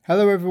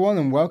Hello, everyone,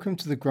 and welcome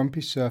to the Grumpy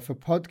Surfer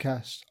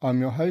podcast.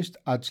 I'm your host,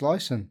 Adz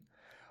Lyson.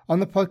 On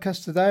the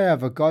podcast today, I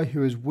have a guy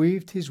who has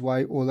weaved his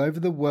way all over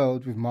the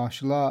world with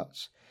martial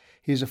arts.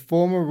 He is a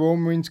former Royal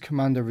Marines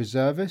Commander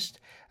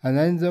reservist and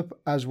ended up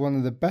as one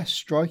of the best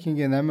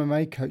striking and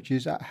MMA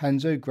coaches at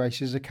Renzo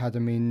Grace's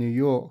Academy in New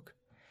York.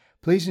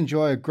 Please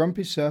enjoy a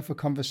Grumpy Surfer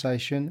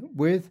conversation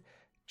with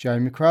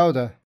Jamie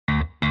Crowder.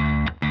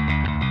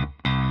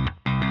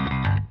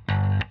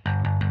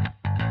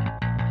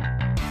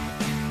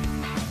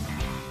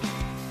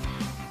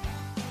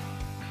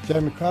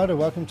 Jamie Crowder,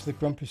 welcome to the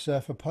Grumpy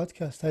Surfer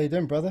podcast. How you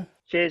doing, brother?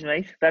 Cheers,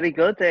 mate. Very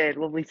good.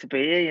 Lovely to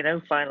be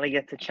here. Finally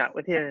get to chat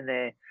with you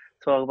and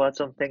talk about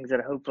some things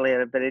that hopefully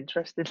are a bit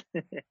interesting.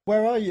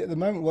 Where are you at the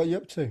moment? What are you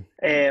up to?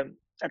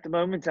 At the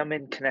moment, I'm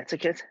in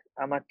Connecticut.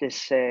 I'm at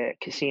this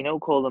casino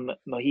called the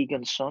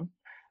Mohegan Sun.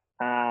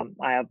 I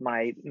have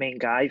my main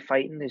guy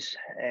fighting is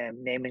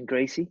Naaman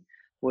Gracie.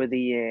 We're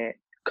the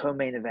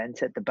co-main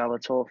event at the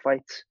Bellator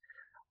fights.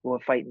 We're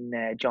fighting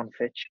John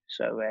Fitch,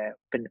 so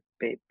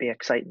be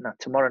exciting. That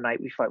tomorrow night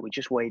we fight. We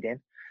just weighed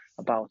in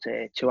about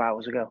 2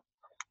 hours ago,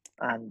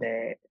 and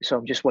so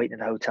I'm just waiting in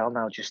the hotel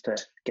now just to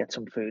get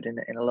some food in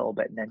a little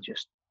bit, and then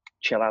just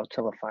chill out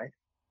till the fight.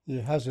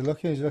 Yeah, how's it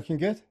looking? Is it looking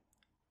good?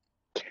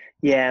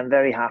 Yeah, I'm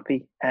very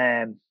happy.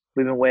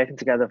 We've been working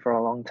together for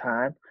a long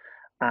time,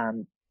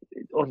 and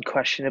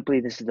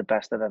unquestionably, this is the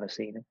best I've ever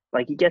seen him.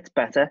 Like, he gets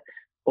better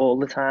all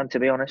the time, to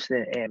be honest,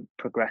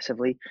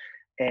 progressively.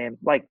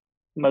 Like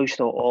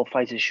most or all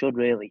fighters should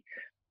really,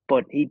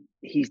 but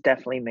he's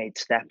definitely made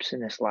steps in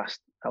this last,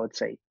 I would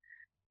say,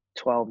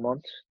 12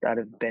 months that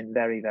have been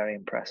very, very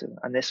impressive.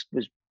 And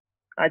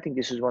I think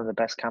this is one of the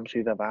best camps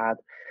we've ever had.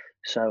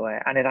 So,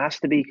 and it has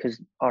to be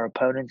because our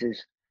opponent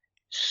is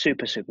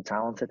super, super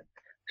talented.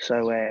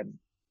 So, I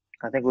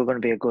think we're going to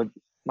be a good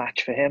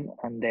match for him,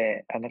 and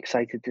I'm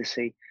excited to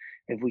see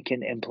if we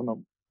can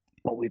implement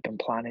what we've been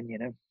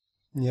planning.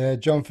 Yeah,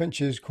 John Finch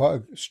is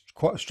quite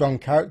a strong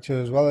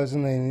character as well,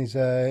 isn't he? And he's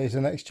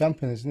the next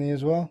champion, isn't he,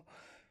 as well?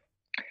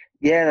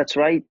 Yeah, that's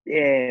right.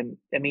 I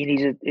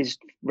mean, his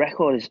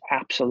record is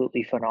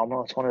absolutely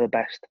phenomenal. It's one of the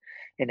best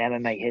in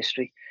MMA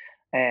history,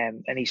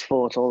 and he's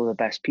fought all of the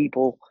best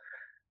people.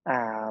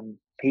 I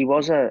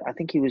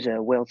think he was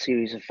a World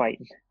Series of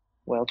Fighting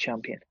world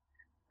champion,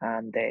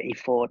 and he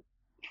fought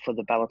for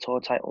the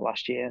Bellator title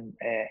last year, and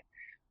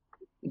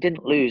he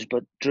didn't lose,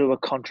 but drew a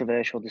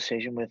controversial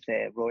decision with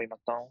Rory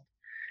MacDonald.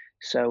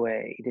 So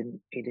he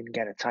didn't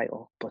get a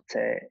title, but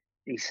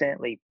he's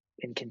certainly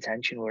in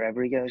contention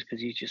wherever he goes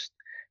because he's just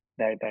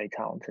very, very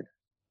talented.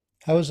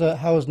 How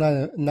was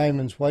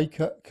Naaman's weight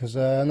cut? Because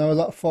I know a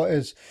lot of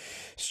fighters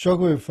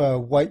struggle with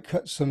weight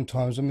cuts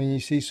sometimes. I mean, you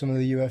see some of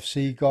the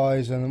UFC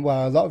guys, and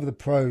well, a lot of the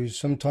pros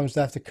sometimes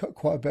they have to cut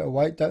quite a bit of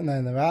weight, don't they?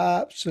 And they're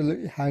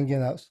absolutely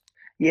hanging out.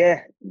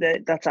 Yeah,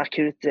 that's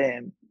accurate.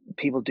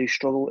 People do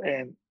struggle.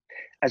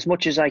 As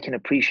much as I can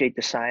appreciate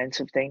the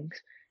science of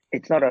things,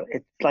 it's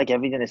like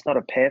everything. It's not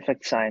a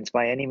perfect science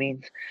by any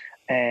means,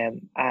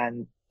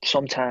 and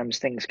sometimes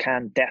things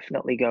can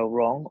definitely go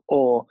wrong,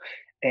 or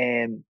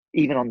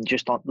even on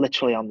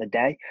literally on the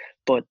day.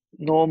 But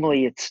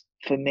normally, it's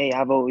for me.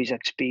 I've always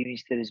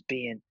experienced it as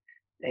being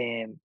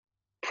um,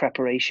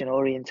 preparation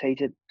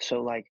orientated.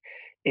 So, like,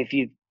 if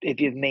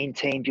you've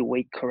maintained your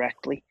weight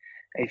correctly,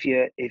 if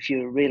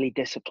you're really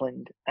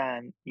disciplined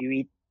and you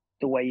eat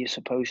the way you're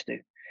supposed to,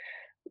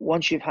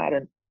 once you've had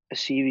a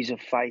series of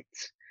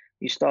fights,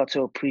 you start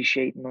to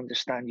appreciate and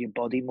understand your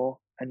body more.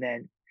 And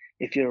then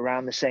if you're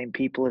around the same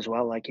people as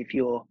well, like if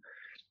you're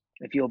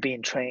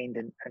being trained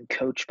and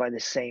coached by the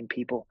same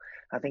people,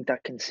 I think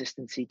that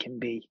consistency can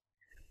be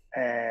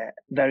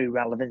very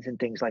relevant in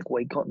things like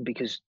weight cutting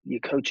because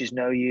your coaches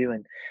know you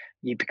and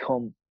you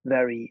become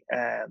very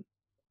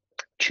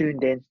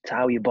tuned in to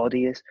how your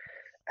body is.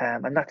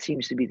 And that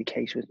seems to be the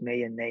case with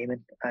me and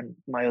Naaman and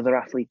my other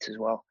athletes as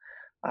well.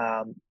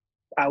 Um,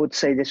 I would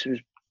say this was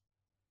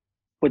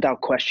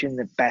without question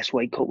the best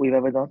weight cut we've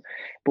ever done,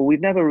 but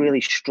we've never really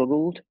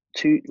struggled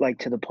to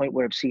the point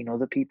where I've seen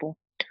other people.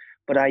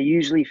 But I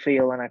usually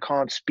feel, and I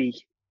can't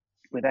speak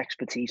with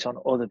expertise on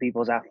other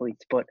people's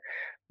athletes, but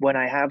when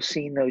I have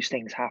seen those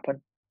things happen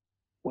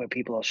where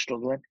people are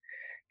struggling,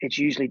 it's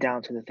usually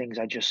down to the things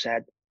I just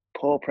said: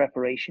 poor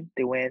preparation.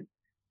 They weren't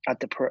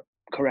at the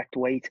correct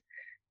weight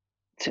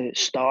to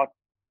start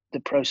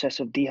the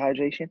process of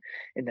dehydration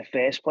in the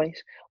first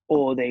place,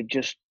 or they've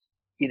just,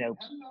 you know,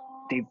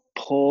 they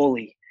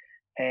poorly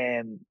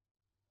um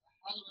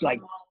like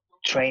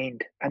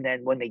trained, and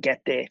then when they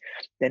get there,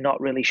 they're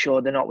not really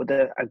sure. They're not with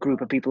a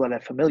group of people that they're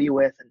familiar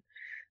with, and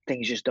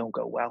things just don't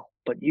go well.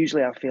 But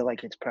usually, I feel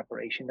like it's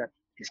preparation that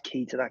is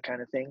key to that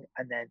kind of thing,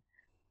 and then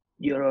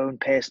your own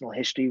personal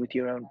history with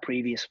your own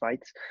previous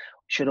fights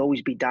should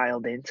always be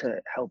dialed in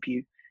to help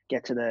you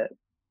get to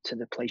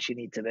the place you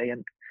need to be.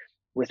 And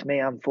with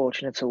me, I'm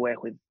fortunate to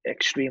work with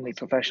extremely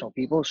professional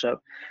people, so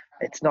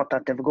it's not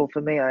that difficult for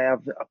me. I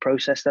have a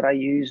process that I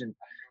use, and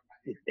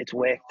it's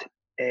worked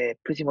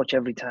pretty much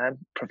every time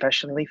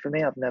professionally for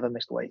me. I've never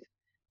missed weight.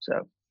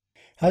 So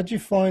How do you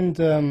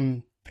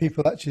find?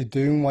 people actually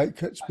doing weight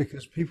cuts?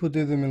 Because people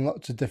do them in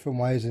lots of different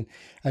ways,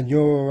 and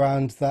you're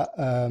around that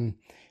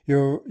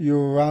you're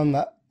around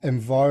that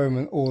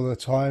environment all the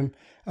time.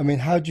 I mean,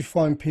 how do you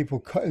find people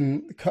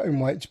cutting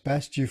weights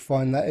best? Do you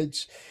find that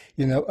it's,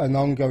 an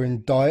ongoing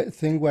diet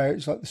thing where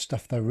it's like the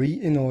stuff they're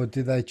eating, or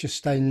do they just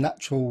stay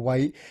natural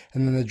weight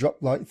and then they drop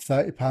like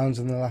 30 pounds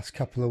in the last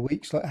couple of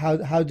weeks? Like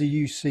how do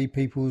you see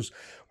people's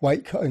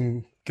weight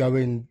cutting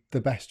going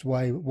the best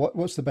way?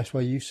 What's the best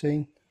way you've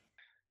seen?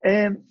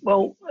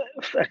 Well,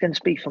 if I can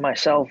speak for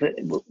myself.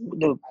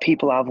 The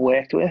people I've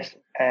worked with,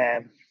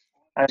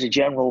 as a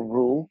general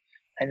rule,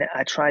 and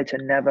I try to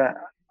never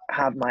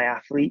have my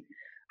athlete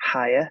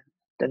higher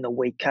than the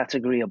weight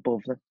category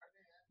above them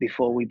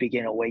before we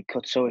begin a weight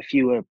cut. So if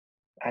you were,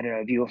 I don't know,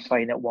 if you were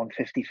fighting at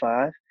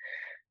 155,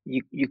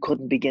 you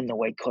couldn't begin the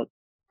weight cut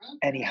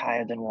any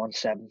higher than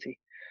 170.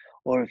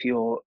 Or if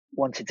you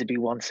wanted to be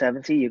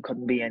 170, you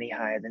couldn't be any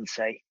higher than,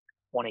 say,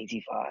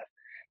 185.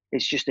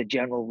 It's just a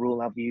general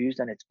rule I've used,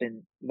 and it's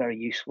been very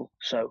useful.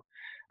 So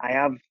I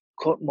have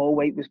cut more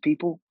weight with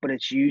people, but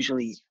it's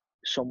usually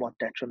somewhat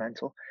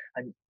detrimental.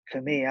 And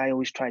for me, I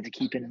always try to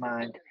keep in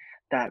mind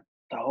that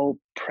the whole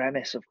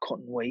premise of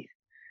cutting weight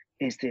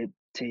is to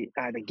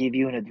either give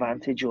you an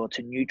advantage or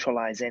to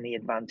neutralize any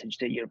advantage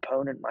that your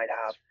opponent might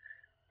have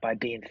by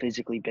being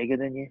physically bigger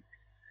than you.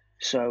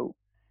 So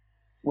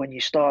when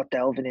you start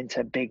delving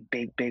into big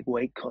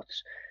weight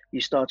cuts, you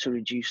start to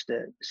reduce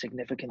the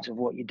significance of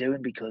what you're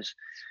doing, because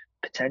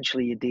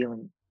potentially you're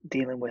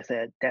dealing with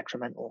a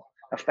detrimental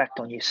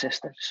effect on your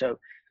system. So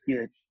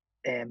your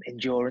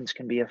endurance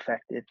can be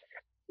affected.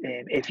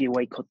 If your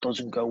weight cut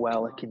doesn't go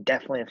well, it can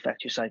definitely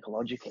affect you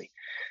psychologically.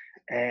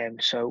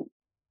 So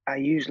I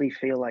usually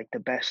feel like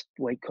the best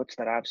weight cuts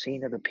that I've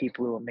seen are the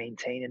people who are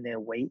maintaining their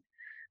weight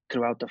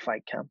throughout the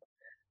fight camp.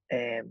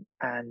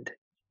 And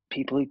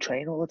people who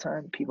train all the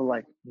time, people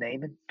like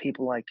Naaman,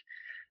 people like,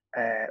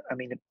 I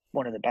mean,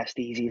 one of the best,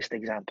 easiest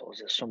examples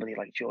is somebody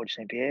like George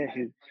St. Pierre,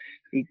 who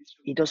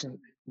he doesn't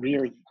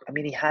really, I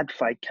mean, he had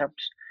fight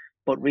camps,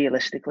 but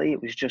realistically,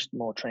 it was just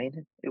more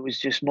training. It was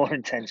just more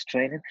intense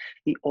training.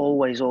 He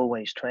always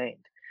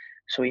trained.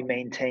 So he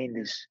maintained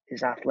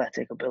his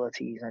athletic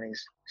abilities and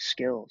his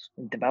skills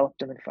and developed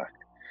them, in fact.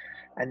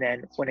 And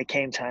then when it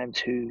came time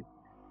to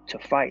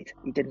fight,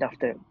 he didn't have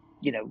to,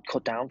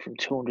 cut down from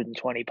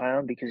 220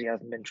 pounds because he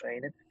hasn't been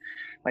training.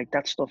 Like,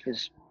 that stuff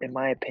is, in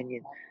my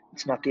opinion,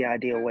 it's not the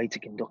ideal way to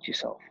conduct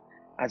yourself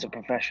as a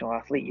professional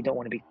athlete. You don't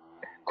want to be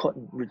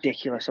cutting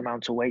ridiculous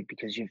amounts of weight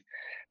because you've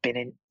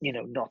been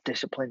not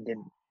disciplined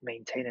in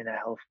maintaining a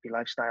healthy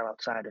lifestyle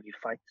outside of your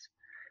fights.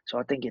 So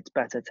I think it's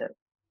better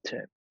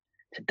to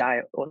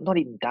diet, or not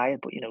even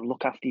diet, but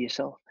look after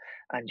yourself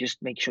and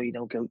just make sure you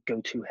don't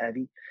go too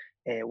heavy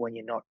when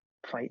you're not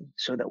fighting,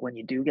 so that when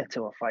you do get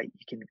to a fight,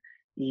 you can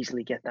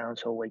easily get down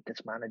to a weight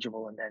that's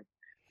manageable and then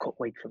cut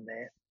weight from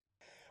there.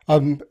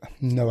 I'm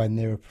nowhere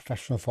near a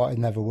professional fighter,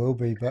 never will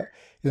be. But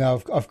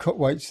I've cut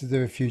weights to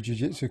do a few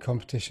jiu-jitsu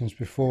competitions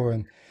before,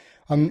 and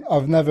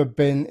I've never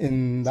been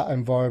in that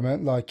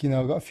environment. Like,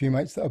 I've got a few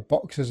mates that are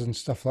boxers and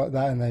stuff like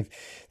that, and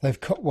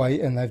they've cut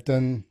weight and they've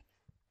done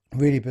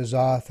really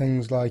bizarre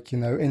things like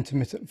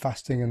intermittent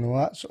fasting and all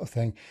that sort of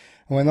thing.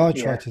 And when I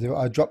tried Yeah, to do it,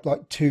 I dropped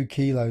like 2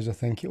 kilos, I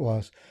think it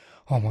was.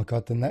 Oh my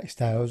God, the next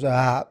day I was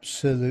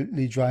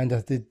absolutely drained.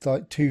 I did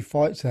like 2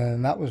 fights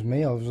and that was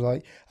me. I was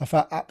like, I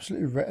felt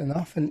absolutely written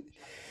off. And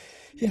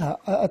yeah,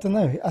 I don't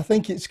know. I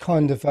think it's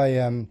kind of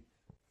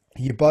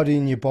your body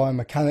and your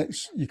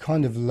biomechanics, you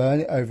kind of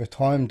learn it over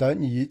time,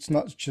 don't you? It's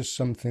not just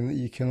something that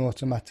you can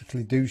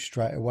automatically do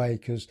straight away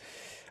because,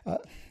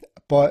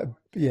 by,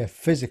 yeah,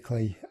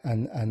 physically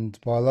and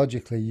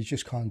biologically, you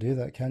just can't do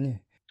that, can you?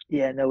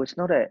 yeah. No, it's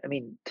not a. I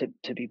mean,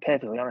 to be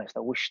perfectly honest, I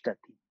wish that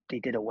they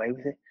did away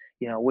with it.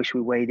 I wish we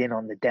weighed in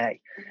on the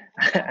day,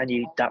 and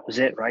that was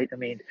it, right? I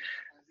mean,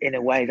 in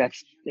a way,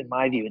 that's, in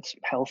my view, it's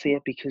healthier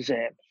because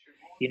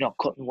you're not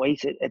cutting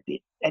weight.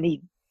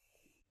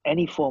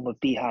 Any form of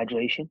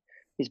dehydration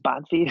is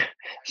bad for you.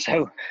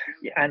 So,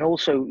 and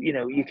also,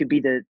 you could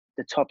be the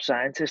top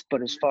scientist,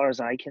 but as far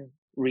as I can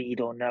read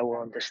or know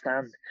or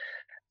understand,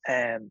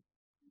 um,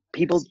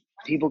 people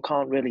people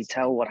can't really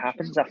tell what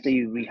happens after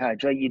you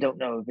rehydrate. You don't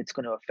know if it's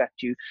going to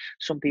affect you.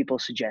 Some people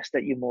suggest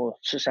that you're more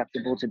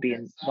susceptible to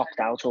being knocked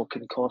out or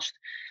concussed,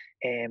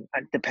 and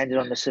depending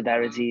on the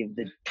severity of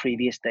the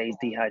previous day's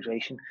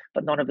dehydration.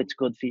 But none of it's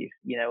good for you,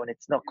 and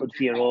it's not good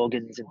for your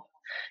organs. And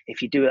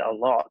if you do it a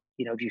lot,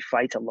 if you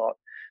fight a lot,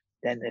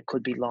 then there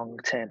could be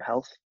long-term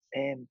health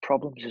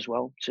problems as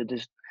well. So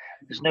there's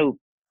no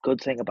good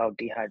thing about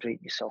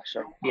dehydrating yourself.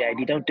 So yeah, if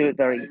you don't do it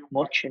very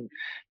much and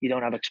you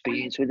don't have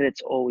experience with it,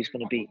 it's always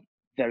going to be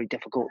very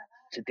difficult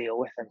to deal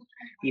with. And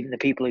even the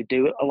people who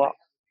do it a lot,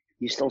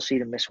 you still see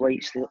them miss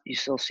weight. You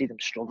still see them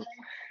struggle.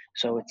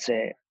 So it's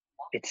a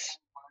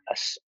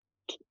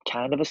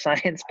kind of a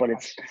science, but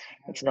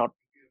it's not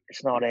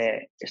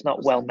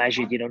well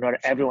measured. Not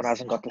everyone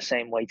hasn't got the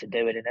same way to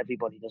do it, and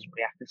everybody doesn't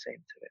react the same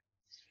to it.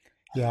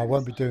 Yeah, I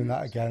won't be doing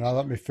that again. I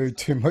like my food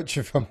too much,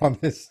 if I'm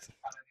honest.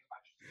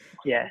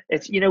 Yeah,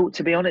 it's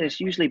to be honest, it's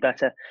usually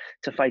better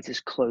to fight as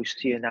close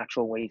to your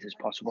natural weight as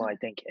possible. I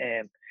think.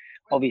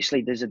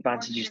 Obviously, there's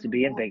advantages to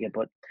being bigger,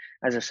 but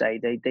as I say,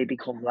 they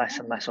become less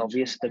and less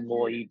obvious the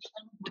more you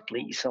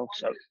deplete yourself.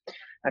 So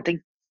I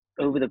think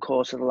over the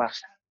course of the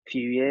last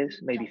few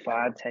years, maybe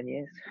 5, 10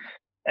 years,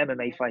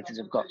 MMA fighters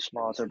have got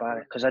smarter about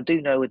it. Because I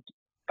do know it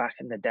back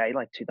in the day,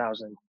 like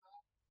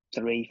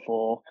 2003,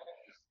 four,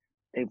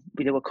 they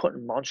were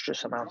cutting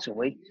monstrous amounts of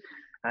weight,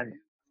 and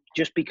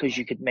just because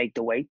you could make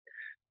the weight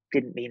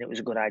didn't mean it was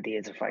a good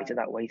idea to fight at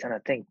that weight. And I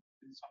think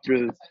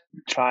through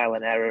trial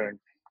and error and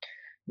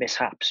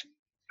mishaps,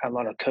 a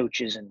lot of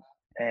coaches and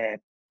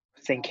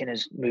thinking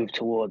has moved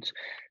towards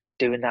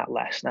doing that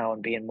less now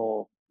and being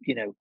more,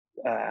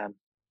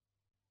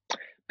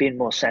 being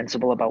more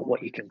sensible about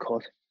what you can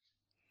cut.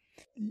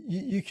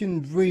 You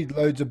can read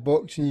loads of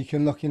books and you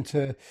can look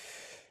into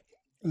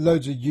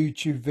loads of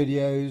YouTube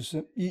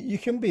videos. You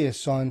can be a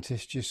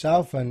scientist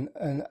yourself and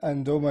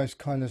almost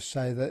kind of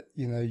say that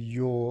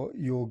you're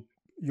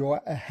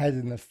ahead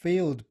in the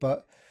field,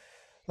 but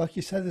like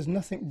you said, there's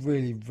nothing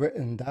really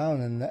written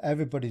down, and that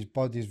everybody's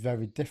body is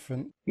very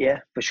different. Yeah,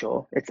 for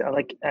sure. It's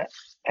like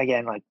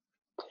again, like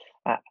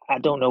I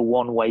don't know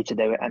one way to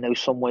do it. I know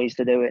some ways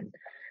to do it.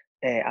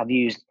 I've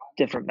used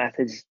different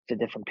methods to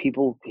different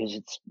people because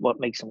it's what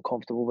makes them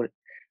comfortable. But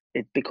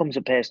it becomes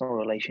a personal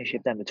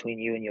relationship then between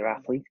you and your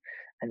athlete,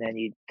 and then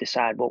you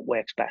decide what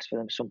works best for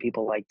them. Some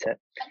people like to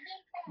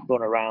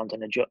run around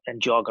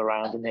and jog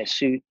around in their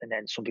suit, and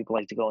then some people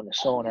like to go in the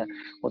sauna.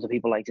 Other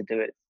people like to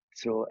do it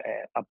through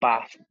a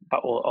bath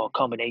or a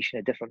combination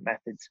of different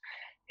methods.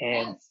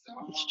 And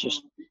it's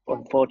just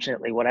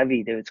unfortunately whatever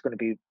you do, it's going to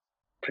be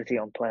pretty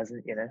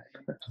unpleasant. Yeah.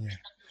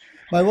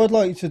 Mate, what I'd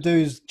like you to do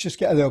is just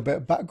get a little bit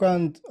of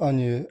background on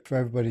you for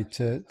everybody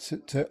to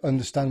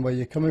understand where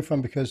you're coming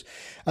from, because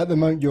at the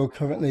moment you're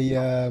currently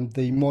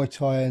the Muay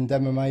Thai and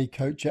MMA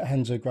coach at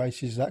Renzo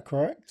Gracie. Is that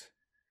correct?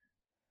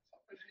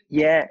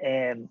 Yeah,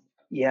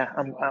 yeah.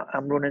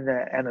 I'm running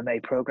the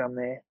MMA program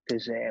there.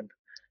 There's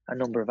a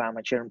number of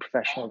amateur and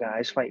professional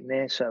guys fighting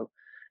there, so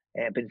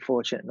I've been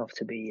fortunate enough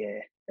to be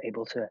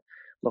able to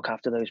look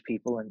after those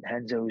people. And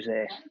Henzo's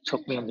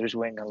took me under his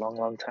wing a long,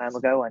 long time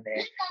ago, and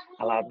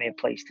allowed me a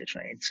place to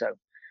train. So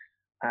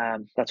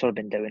that's what I've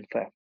been doing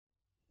for.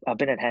 I've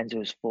been at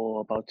Henzo's for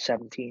about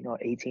 17 or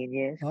 18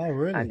 years, Oh, and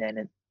really?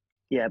 then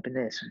yeah, I've been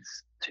there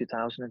since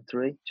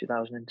 2003,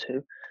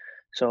 2002.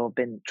 So I've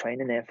been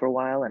training there for a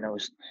while, and I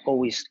was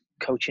always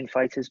coaching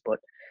fighters, but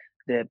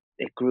the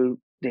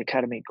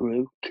academy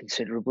grew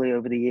considerably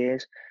over the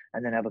years.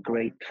 And then I have a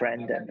great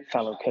friend and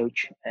fellow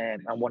coach,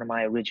 and one of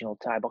my original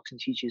Thai boxing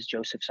teachers,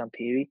 Joseph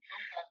Sampiri,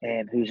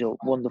 who's a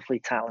wonderfully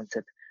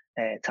talented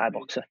Thai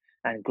boxer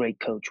and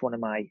great coach. One of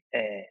my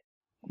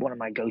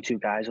go-to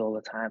guys all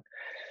the time.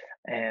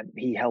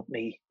 He helped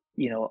me,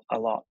 a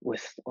lot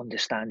with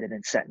understanding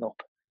and setting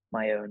up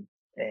my own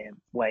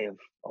way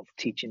of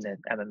teaching the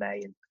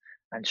MMA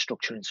and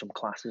structuring some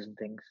classes and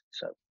things.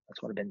 So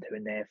that's what I've been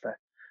doing there for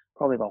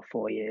probably about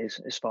 4 years,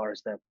 as far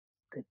as the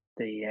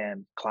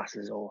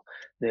classes or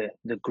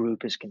the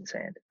group is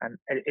concerned. And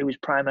it was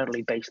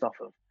primarily based off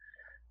of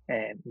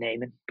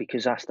naming,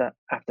 because after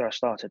I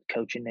started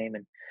coaching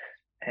naming,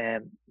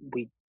 um,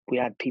 we we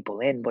had people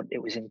in, but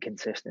it was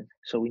inconsistent.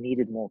 So we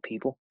needed more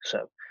people.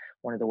 So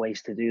one of the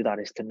ways to do that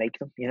is to make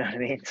them. You know what I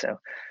mean? So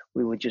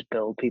we would just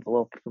build people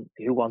up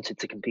who wanted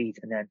to compete,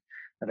 and then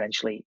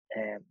eventually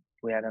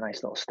we had a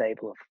nice little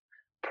stable of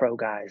pro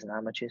guys and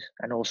amateurs.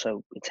 And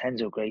also it's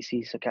Renzo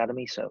Gracie's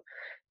academy, so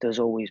there's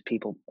always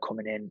people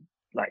coming in,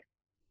 like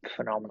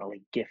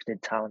phenomenally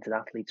gifted, talented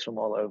athletes from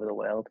all over the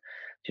world,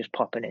 just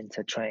popping in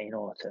to train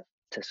or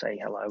to say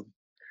hello.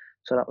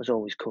 So that was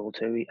always cool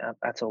too.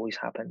 That's always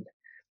happened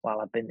while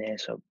I've been there.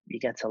 So you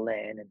get to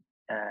learn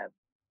and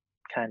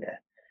kind of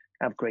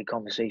have great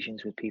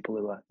conversations with people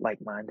who are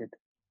like-minded.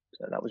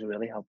 So that was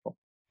really helpful.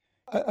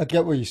 I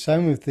get what you're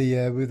saying with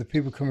the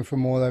people coming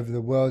from all over the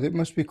world. It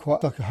must be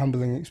quite like a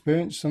humbling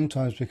experience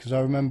sometimes, because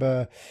I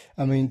remember,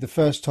 I mean, the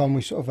first time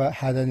we sort of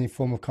had any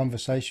form of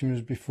conversation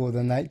was before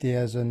the Nate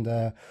Diaz and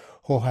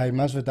Jorge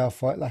Masvidal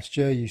fight last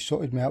year. You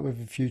sorted me out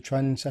with a few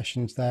training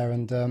sessions there,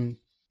 and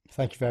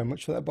thank you very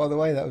much for that. By the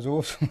way, that was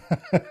awesome.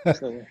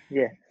 So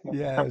yeah,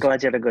 Yeah, I'm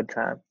glad you had a good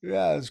time.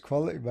 yeah, it was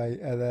quality, mate.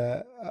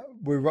 And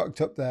we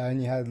rocked up there,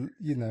 and you had,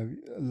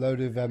 a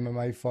load of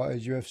MMA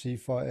fighters, UFC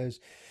fighters.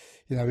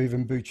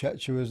 Even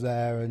Buchecha was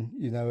there, and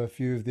a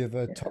few of the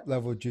other Yeah, top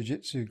level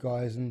jiu-jitsu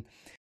guys. And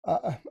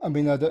I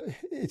mean,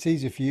 it's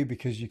easy for you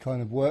because you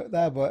kind of work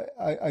there, but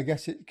I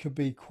guess it could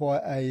be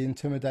quite a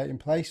intimidating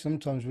place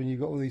sometimes when you've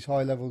got all these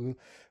high level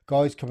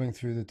guys coming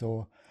through the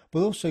door,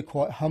 but also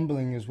quite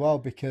humbling as well,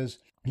 because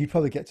you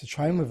probably get to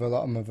train with a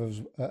lot of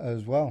them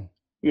as well.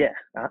 yeah,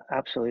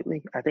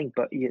 absolutely. I think,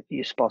 but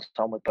you're spot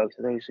on with both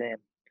of those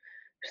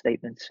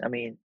statements. I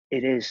mean,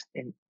 it is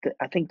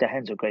I think the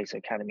Renzo Gracie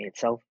Academy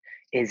itself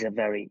is a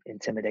very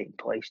intimidating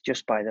place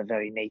just by the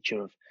very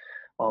nature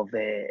of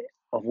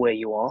where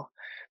you are.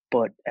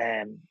 But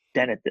then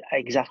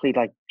exactly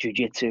like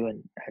jujitsu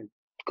and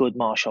good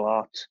martial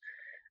arts,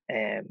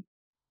 um,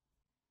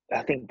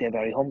 I think they're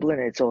very humbling.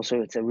 It's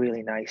a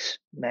really nice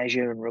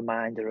measure and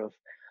reminder of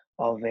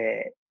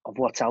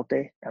what's out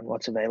there and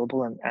what's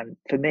available. And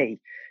for me,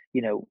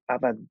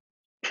 I've had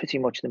pretty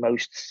much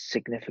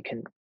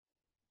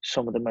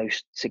some of the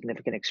most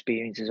significant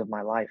experiences of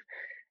my life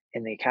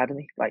in the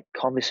academy, like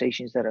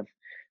conversations that have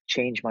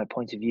changed my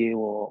point of view,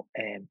 or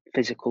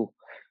physical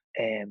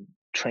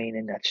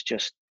training that's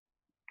just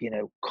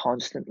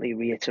constantly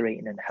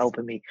reiterating and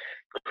helping me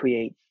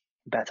create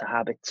better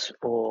habits,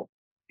 or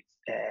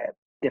uh,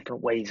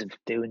 different ways of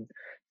doing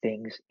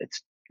things.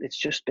 It's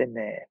just been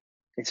there.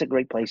 It's a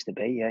great place to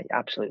be. Yeah,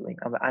 absolutely.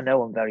 I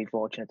know I'm very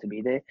fortunate to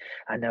be there.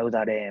 I know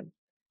that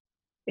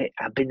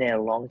I've been there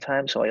a long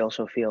time, so I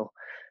also feel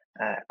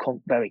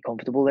very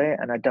comfortable there,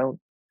 and I don't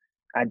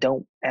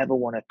ever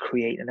want to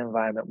create an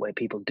environment where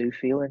people do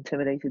feel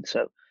intimidated.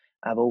 So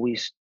I've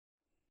always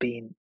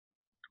been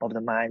of the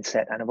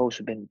mindset, and I've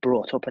also been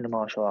brought up in the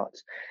martial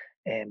arts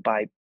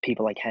by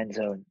people like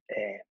Henzo and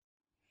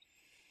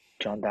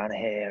John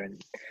Danaher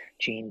and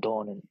Gene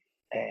Dunn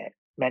and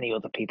many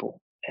other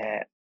people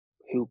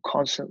who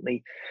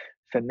constantly,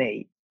 for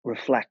me,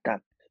 reflect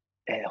that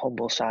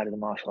humble side of the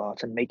martial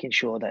arts, and making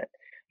sure that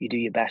you do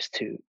your best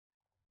to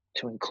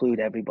include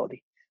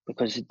everybody,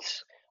 because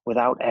it's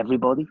without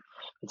everybody,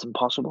 it's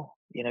impossible.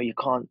 You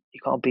can't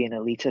be an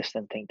elitist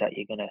and think that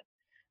you're going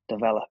to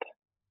develop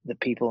the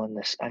people in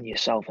this and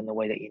yourself in the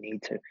way that you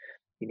need to.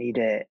 You need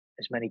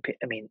as many.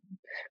 I mean,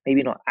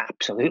 maybe not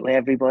absolutely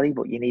everybody,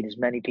 but you need as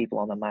many people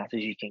on the mat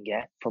as you can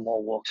get from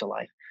all walks of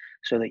life,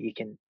 so that you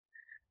can.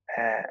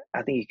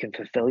 I think you can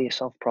fulfill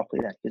yourself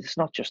properly then, because it's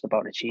not just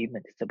about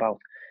achievement; it's about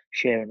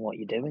sharing what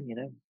you're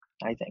doing.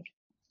 I think.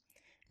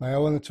 Mate, I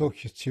want to talk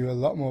to you a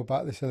lot more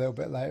about this a little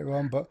bit later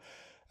on, but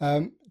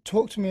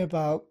talk to me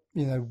about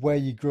where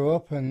you grew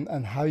up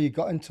and how you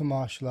got into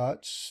martial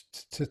arts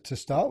to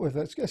start with.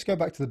 Let's go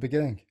back to the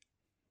beginning.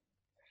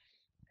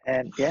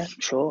 Yeah,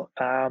 sure.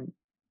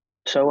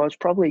 So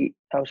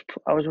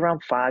I was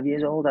around 5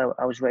 years old.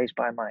 I was raised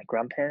by my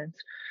grandparents.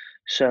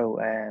 So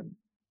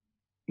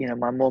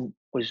my mum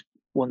was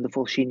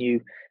wonderful. She knew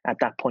at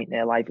that point in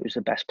their life it was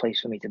the best place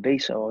for me to be.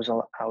 So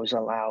I was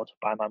allowed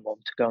by my mum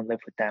to go and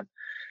live with them.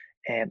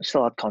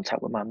 Still had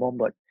contact with my mum,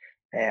 but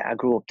I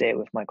grew up there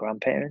with my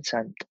grandparents,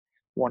 and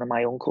one of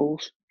my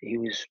uncles, he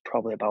was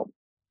probably about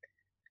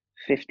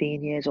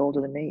 15 years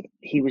older than me.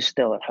 He was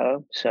still at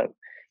home, so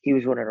he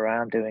was running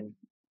around doing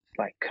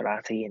like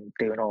karate and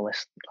doing all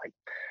this like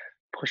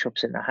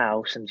push-ups in the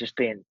house, and just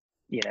being,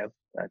 a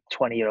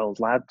 20-year-old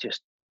lad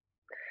just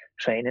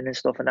training and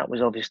stuff. And that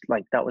was obviously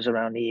like that was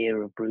around the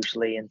era of Bruce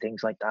Lee and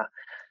things like that.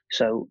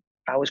 So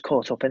I was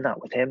caught up in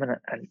that with him,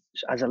 and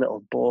as a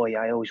little boy,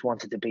 I always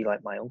wanted to be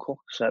like my uncle.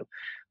 So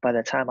by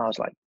the time I was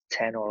like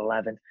 10 or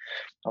 11,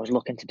 I was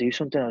looking to do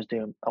something.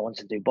 I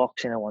wanted to do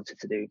boxing. I wanted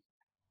to do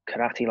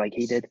karate like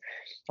he did.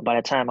 And by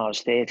the time I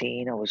was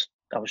 13, I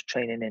was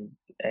training in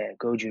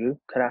Goju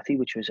Karate,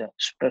 which was a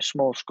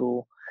small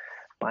school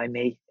by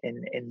me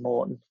in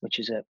Morton, which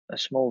is a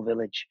small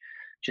village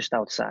just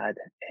outside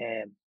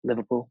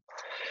Liverpool.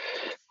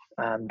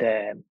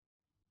 And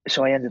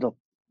so I ended up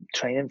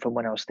training from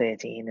when I was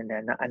 13, and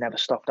then I never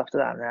stopped after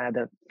that. And I had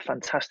a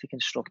fantastic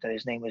instructor.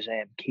 His name was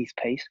Keith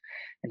Pace,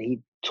 and he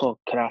taught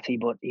karate,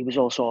 but he was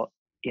also,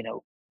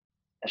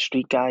 a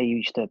street guy. He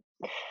used to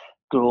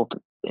grow up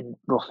in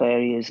rough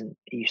areas, and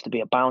he used to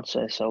be a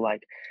bouncer. So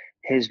like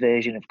his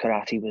version of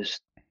karate was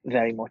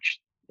very much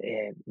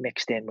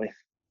mixed in with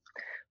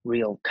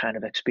real kind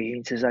of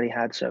experiences that he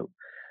had. So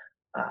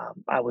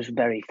I was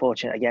very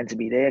fortunate again to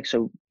be there.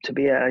 So to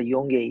be at a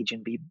young age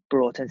and be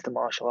brought into the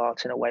martial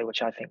arts in a way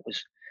which I think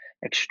was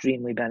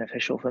extremely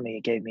beneficial for me.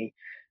 It gave me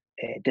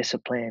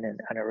discipline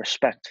and a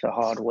respect for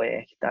hard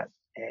work, that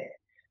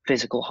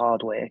physical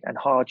hard work and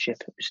hardship.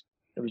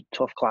 It was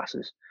tough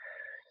classes.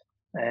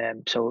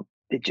 So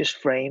it just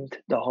framed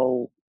the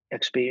whole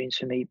experience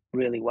for me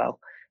really well.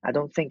 I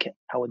don't think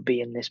I would be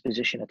in this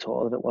position at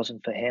all if it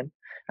wasn't for him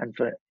and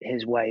for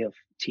his way of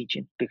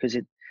teaching. Because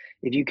if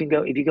you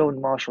go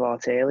in martial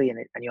arts early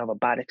and you have a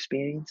bad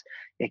experience,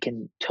 it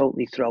can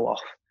totally throw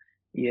off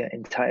your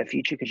entire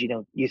future, because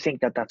you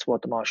think that that's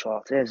what the martial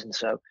arts is. And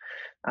so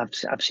I've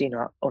seen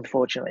that.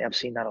 Unfortunately, I've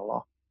seen that a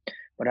lot.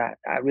 But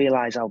I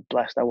realized how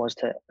blessed I was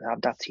to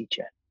have that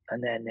teacher.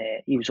 And then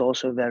he was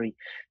also very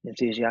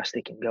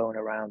enthusiastic in going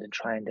around and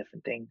trying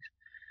different things.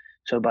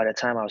 So by the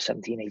time I was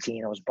 17,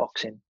 18, I was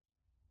boxing.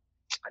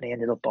 And I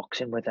ended up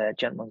boxing with a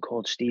gentleman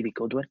called Stevie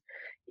Goodwin.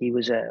 He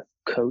was a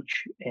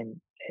coach in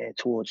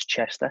towards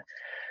Chester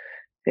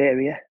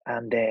area.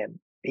 And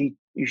he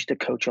used to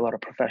coach a lot of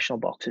professional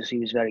boxers. He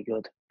was very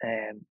good.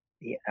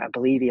 I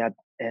believe he had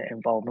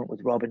involvement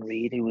with Robin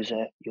Reed, who was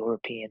a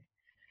European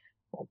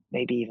or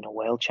maybe even a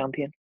world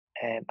champion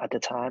at the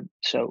time.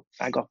 So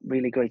I got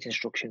really great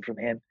instruction from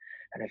him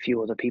and a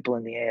few other people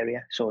in the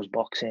area. So I was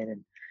boxing,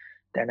 and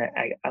then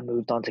I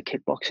moved on to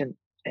kickboxing.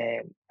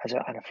 And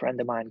a friend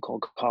of mine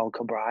called Carl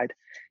Kilbride,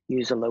 he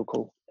was a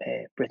local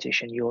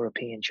British and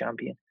European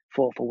champion,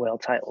 fought for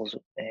world titles,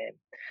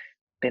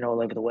 been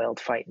all over the world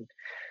fighting.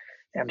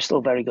 I'm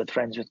still very good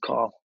friends with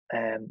Carl.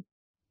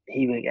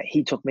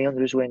 he took me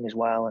under his wing as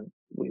well, and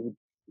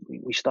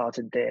we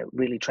started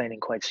really training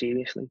quite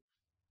seriously.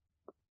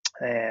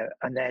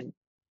 And then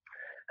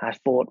I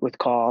fought with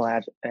Carl. I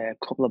had a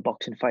couple of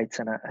boxing fights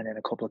and then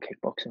a couple of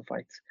kickboxing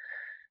fights.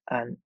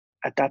 And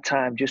at that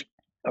time, just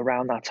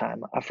around that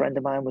time, a friend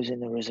of mine was in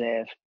the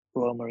reserve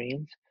Royal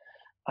Marines,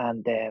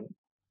 and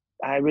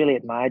I really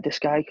admired this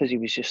guy because he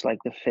was just like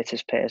the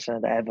fittest person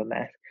I'd ever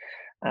met,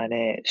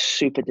 and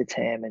super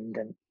determined,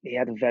 and he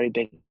had a very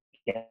big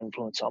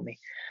influence on me.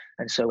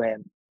 And so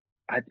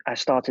I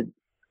started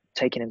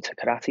taking him to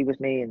karate with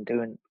me and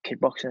doing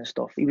kickboxing and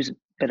stuff. He was a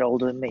bit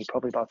older than me,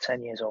 probably about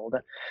 10 years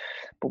older,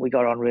 but we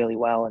got on really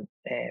well. And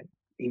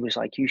he was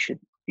like, you should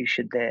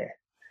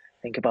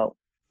think about,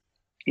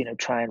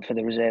 trying for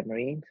the Reserve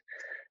Marines.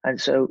 And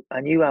so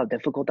I knew how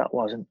difficult that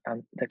was,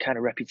 and the kind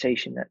of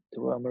reputation that the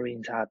Royal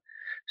Marines had.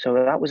 So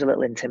that was a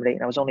little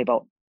intimidating. I was only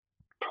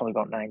probably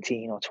about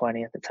 19 or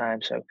 20 at the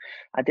time. So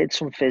I did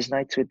some fizz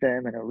nights with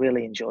them and I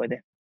really enjoyed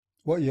it.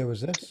 What year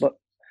was this? But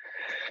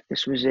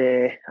this was,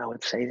 I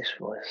would say this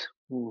was,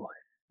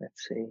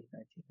 let's see,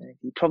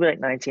 1990, probably like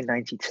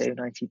 1992,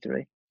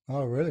 93.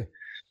 Oh, really?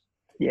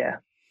 Yeah.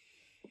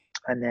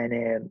 And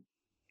then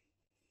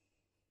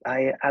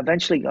I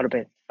eventually got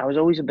I was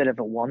always a bit of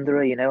a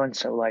wanderer, and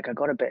so like I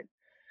got a bit,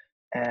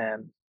 I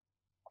don't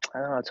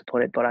know how to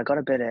put it, but I got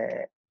a bit,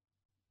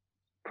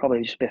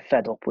 probably just a bit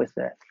fed up with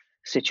the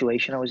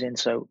situation I was in.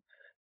 So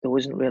there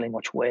wasn't really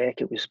much work.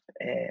 It was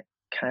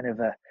kind of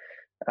a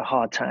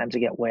hard time to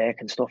get work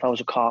and stuff. I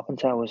was a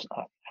carpenter.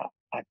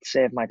 I'd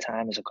served my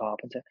time as a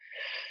carpenter,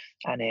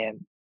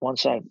 and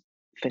once I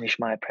finished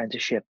my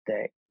apprenticeship,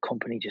 the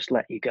company just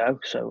let you go.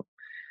 So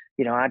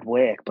I'd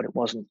work, but it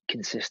wasn't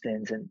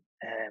consistent, and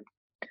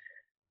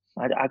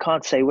I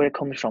can't say where it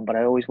comes from, but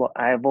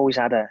I've always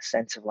had a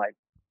sense of like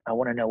I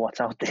want to know what's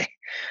out there.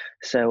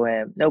 So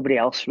nobody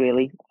else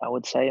really, I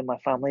would say, in my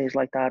family is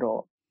like that,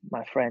 or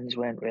my friends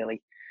weren't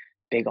really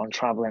big on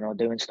traveling or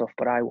doing stuff,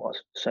 but I was.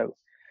 So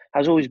I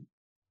was always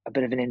a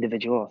bit of an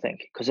individual, I think,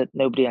 because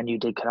nobody I knew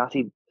did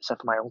karate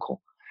except for my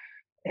uncle,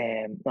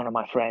 none of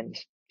my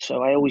friends.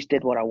 So I always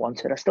did what I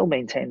wanted. I still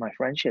maintained my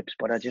friendships,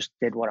 but I just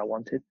did what I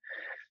wanted.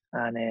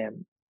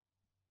 And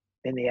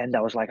in the end,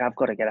 I was like, I've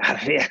got to get out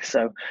of here.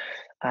 So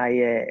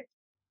I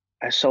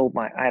I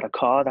had a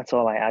car. That's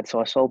all I had. So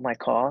I sold my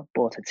car,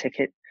 bought a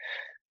ticket,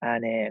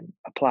 and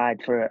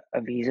applied for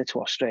a visa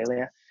to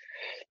Australia.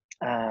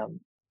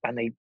 And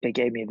they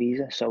gave me a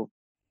visa. So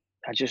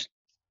I just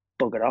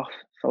buggered off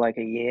for like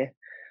a year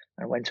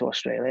and went to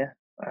Australia.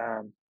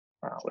 That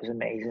was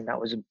amazing. That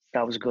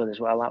was good as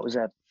well. That was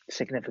a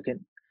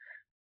significant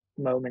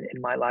moment in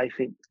my life.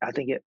 I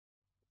think it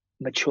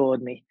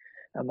matured me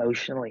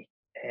emotionally,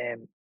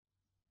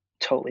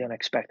 totally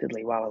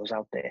unexpectedly while I was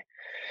out there.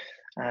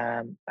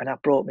 And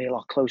that brought me a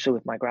lot closer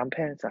with my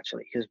grandparents,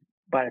 actually, because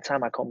by the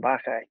time I come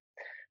back, I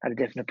had a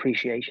different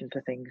appreciation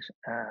for things.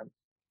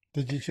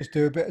 Did you just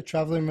do a bit of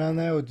traveling around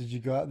there, or did you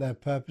go out there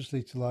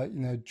purposely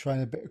to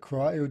train a bit of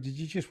karate, or did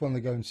you just want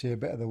to go and see a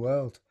bit of the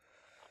world?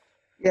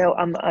 Yeah,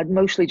 I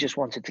mostly just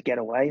wanted to get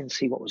away and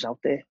see what was out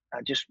there.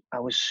 I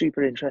was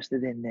super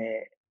interested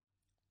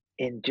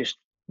in just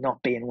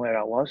not being where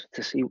I was,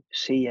 to see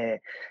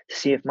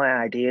if my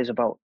ideas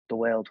about the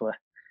world were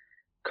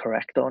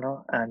correct or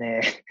not. And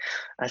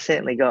I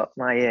certainly got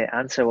my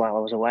answer while I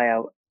was away.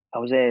 I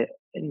was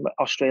in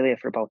Australia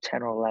for about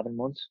 10 or 11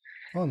 months,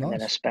 Oh, and then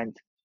nice.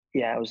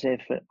 I was there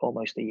for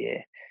almost a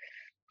year,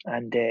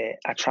 and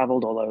I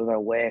traveled all over. I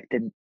worked,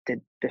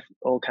 did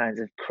all kinds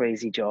of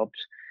crazy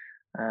jobs.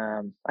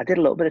 I did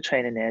a little bit of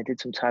training there. Did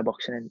some Thai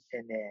boxing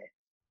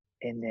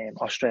in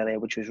Australia,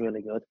 which was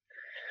really good.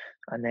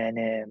 And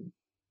then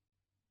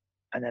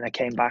I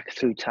came back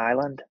through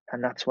Thailand,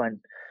 and that's when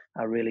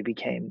I really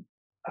became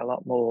a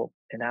lot more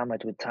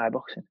enamored with Thai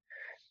boxing.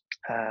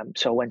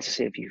 So I went to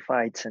see a few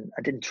fights, and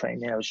I didn't train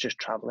there. I was just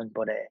traveling,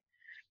 but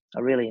I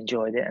really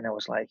enjoyed it. And I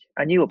was like,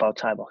 I knew about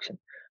Thai boxing,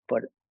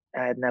 but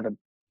I had never,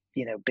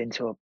 been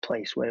to a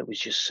place where it was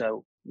just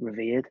so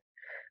revered.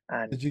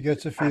 And Did you go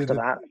to a few of after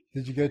the that,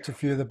 Did you go to a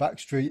few of the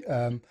backstreet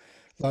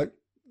like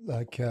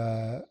like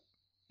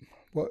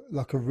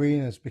like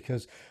arenas?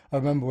 Because I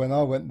remember when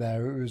I went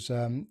there, it was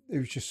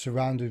just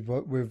surrounded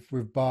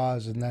with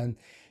bars, and then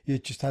you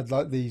just had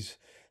like these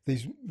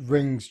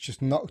rings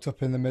just knocked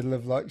up in the middle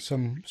of like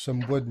some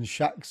wooden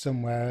shack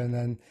somewhere, and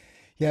then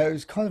yeah, it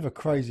was kind of a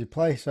crazy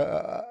place.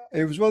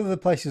 It was one of the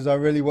places I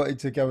really wanted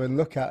to go and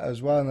look at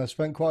as well, and I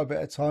spent quite a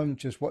bit of time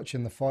just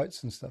watching the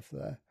fights and stuff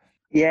there.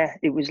 yeah,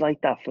 it was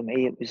like that for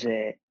me. It was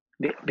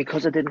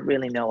because I didn't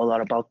really know a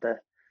lot about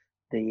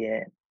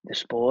the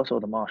sport or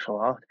the martial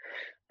art,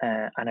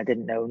 and I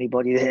didn't know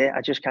anybody there.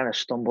 I just kind of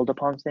stumbled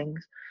upon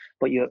things.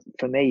 But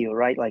for me, you're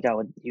right. Like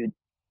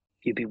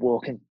you'd be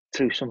walking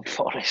through some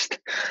forest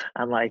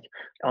and like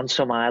on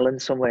some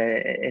island somewhere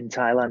in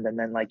Thailand, and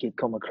then like you'd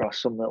come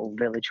across some little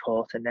village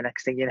hut, and the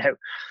next thing you know,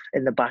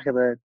 in the back of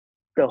the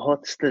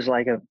huts, there's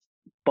like a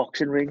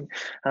boxing ring,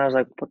 and I was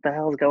like, what the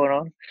hell's going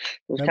on? It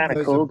was Remember, kind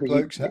of those are cool because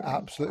blokes that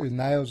absolutely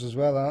nails as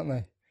well, aren't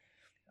they?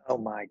 oh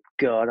my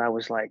god, I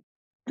was like,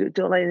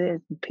 don't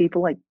like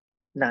people like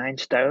 9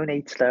 stone,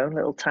 8 stone,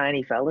 little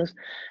tiny fellas,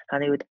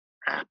 and they would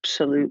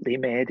absolutely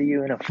murder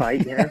you in a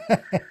fight, you know.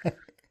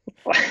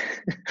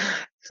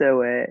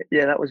 So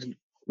yeah, that was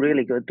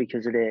really good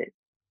because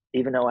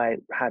even though I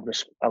had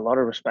a lot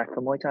of respect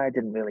for Muay Thai, I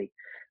didn't really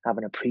have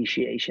an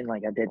appreciation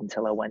like I did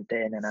until I went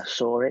in and I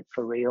saw it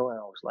for real, and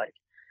I was like,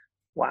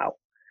 wow.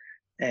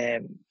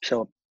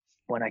 So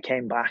when I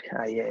came back,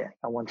 I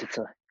wanted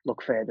to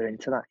look further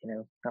into that. You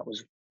know, that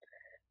was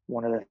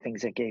one of the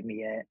things that gave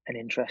me an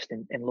interest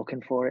in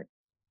looking for it.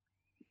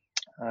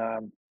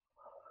 Um,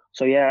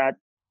 so yeah,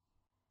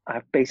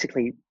 I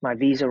basically my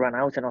visa ran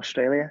out in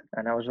Australia,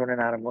 and I was running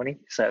out of money.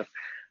 So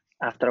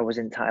after I was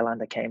in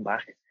Thailand, I came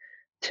back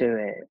to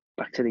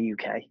the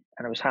UK,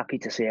 and I was happy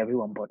to see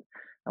everyone, but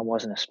I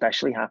wasn't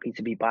especially happy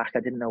to be back. I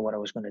didn't know what I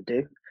was going to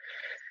do,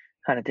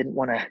 and I didn't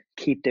want to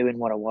keep doing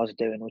what I was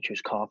doing, which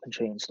was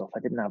carpentry and stuff. I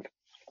didn't have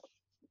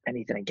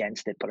anything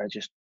against it, but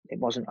it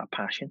wasn't a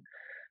passion.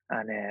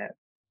 And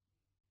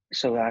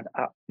so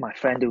my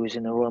friend who was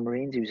in the Royal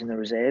Marines, he was in the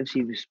reserves.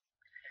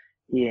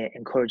 He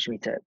encouraged me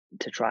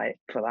to try it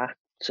for that.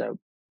 So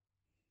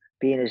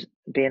being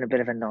a bit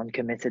of a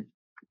non-committed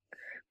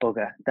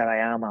bugger that I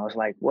am, I was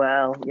like,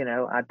 well, you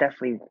know, I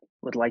definitely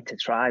would like to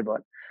try,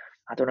 but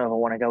I don't know if I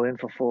want to go in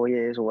for 4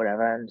 years or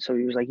whatever. And so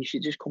he was like, you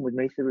should just come with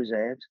me to the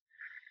reserves.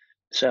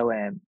 So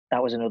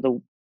that was another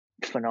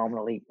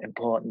phenomenally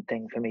important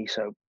thing for me.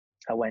 So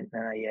I went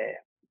and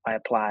I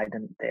applied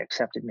and they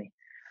accepted me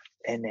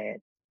in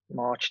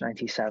March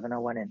 '97. I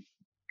went in.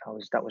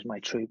 That was my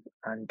troop,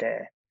 and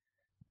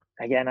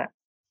again,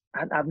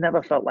 I've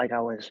never felt like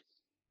I was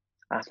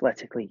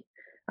athletically.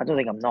 I don't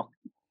think I'm not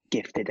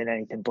gifted in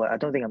anything, but I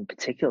don't think I'm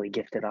particularly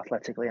gifted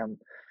athletically. I'm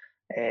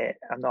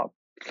not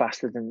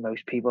faster than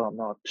most people. I'm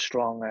not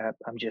strong.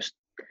 I'm just,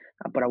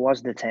 but I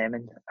was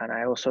determined, and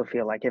I also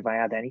feel like if I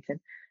had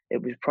anything,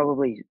 it was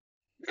probably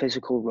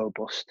physical,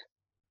 robust,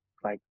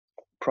 like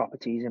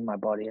properties in my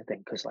body. I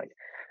think because like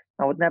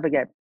I would never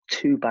get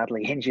too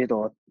badly injured,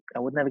 or I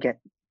would never get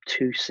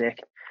too sick.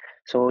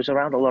 So I was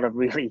around a lot of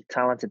really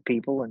talented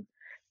people and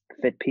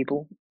fit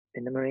people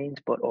in the Marines,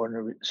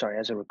 sorry,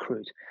 as a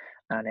recruit,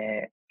 and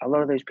a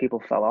lot of those people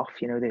fell off.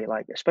 You know, they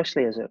like,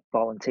 especially as a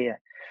volunteer,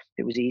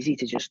 it was easy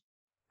to just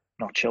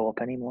not show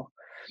up anymore.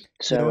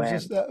 Yeah, So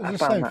that was I the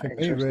found same that for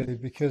me interesting. really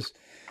because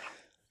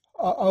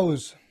I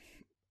was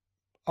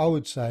I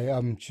would say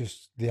I'm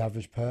just the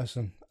average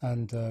person,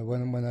 and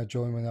when I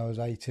joined when I was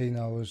 18,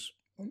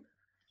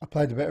 I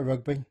played a bit of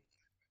rugby. I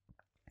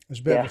was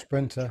a bit of a Yeah,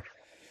 sprinter,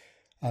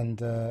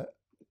 and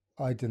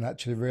I didn't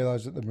actually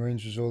realise that the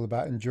Marines was all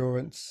about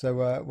endurance. So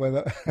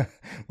when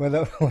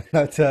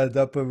I turned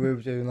up and we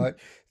were doing like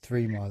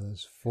 3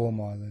 milers, 4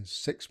 milers,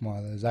 6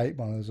 milers, 8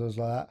 milers, I was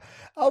like,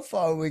 "How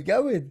far are we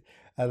going?"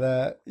 And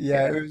yeah,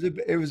 yeah,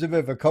 it was a bit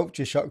of a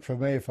culture shock for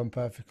me, if I'm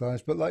perfectly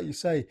honest. But like you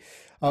say,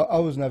 I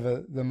was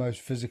never the most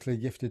physically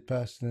gifted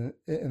person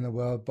in the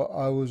world, but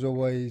I was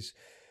always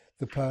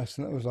the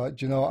person that was like,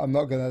 "Do you know what? I'm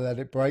not going to let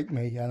it break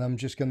me, and I'm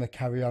just going to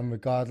carry on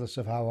regardless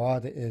of how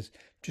hard it is.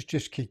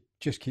 Just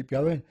keep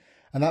going."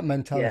 And that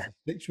yeah, mentality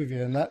sticks with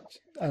you, and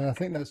I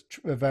think that's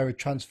a very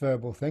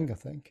transferable thing. I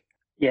think.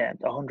 yeah,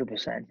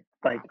 100%.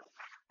 Like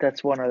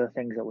that's one of the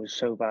things that was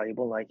so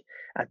valuable. Like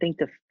I think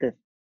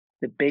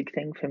the big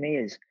thing for me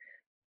is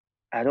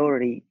I'd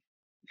already,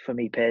 for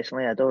me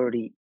personally, I'd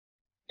already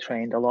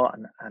trained a lot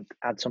and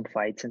had some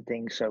fights and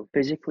things. So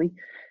physically,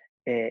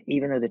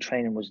 even though the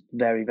training was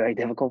very, very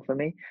difficult for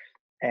me,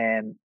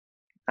 um,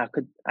 I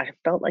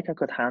felt like I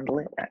could handle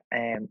it,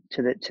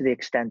 to the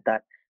extent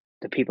that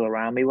the people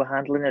around me were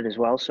handling it as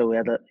well. So we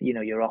had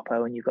your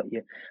oppo and you got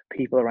your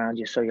people around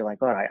you. So you're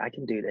like, all right, I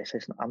can do this.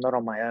 I'm not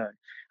on my own.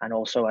 And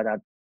also I'd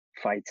had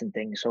fights and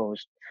things. So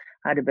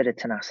I had a bit of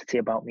tenacity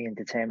about me and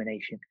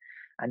determination.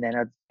 And then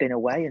I'd been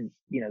away and,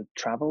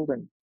 traveled,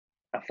 and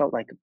I felt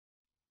like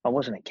I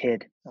wasn't a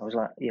kid. I was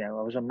like, I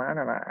was a man,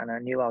 and I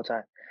knew how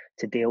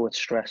to deal with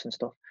stress and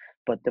stuff.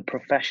 But the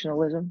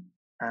professionalism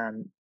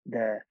and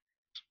the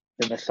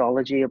the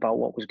mythology about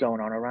what was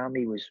going on around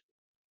me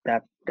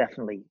that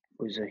definitely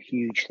was a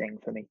huge thing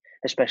for me,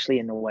 especially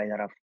in the way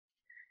that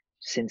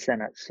since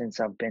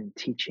I've been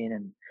teaching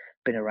and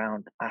been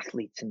around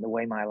athletes and the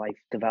way my life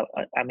developed.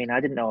 I mean, I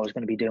didn't know I was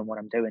going to be doing what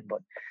I'm doing, but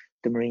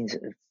the Marines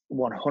have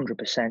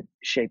 100%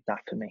 shaped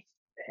that for me.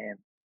 Um,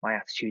 my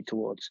attitude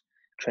towards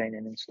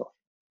training and stuff,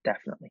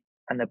 definitely.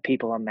 And the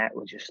people I met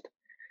were just,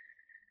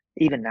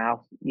 even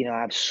now,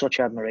 I have such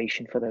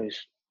admiration for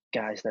those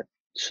guys,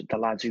 the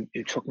lads who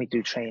took me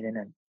through training,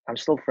 and I'm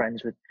still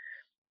friends with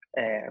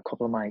a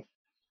couple of my,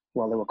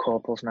 well, they were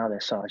corporals, now they're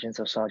sergeants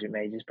or sergeant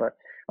majors, but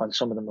and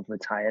some of them have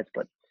retired.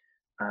 But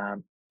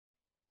um,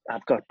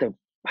 I've got the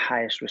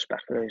highest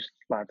respect for those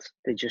lads.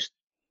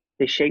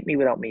 They shaped me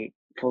without me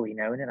fully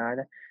knowing it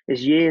either.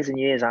 There's years and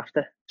years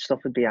after stuff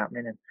would be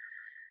happening, and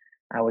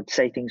I would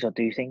say things or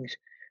do things,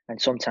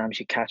 and sometimes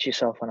you catch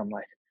yourself, and I'm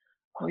like,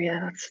 oh yeah,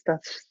 that's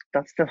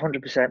the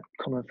 100%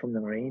 coming from the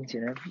Marines.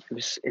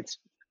 It's.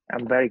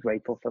 I'm very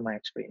grateful for my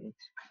experience.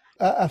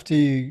 After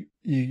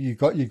you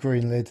got your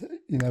green lid,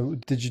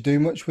 did you do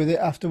much with it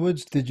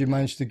afterwards? Did you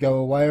manage to go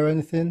away or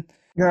anything?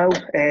 No,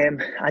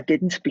 I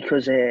didn't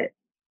because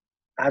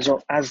as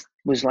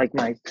was like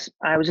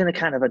I was in a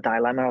kind of a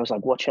dilemma. I was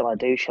like, what shall I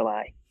do? Shall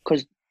I?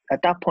 Because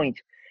at that point,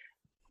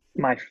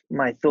 my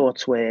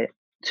thoughts were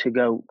to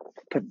go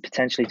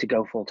potentially to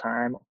go full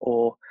time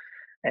or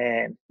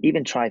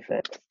even try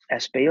for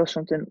SB or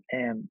something.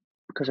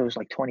 Because I was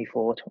like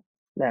 24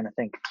 then, I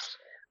think,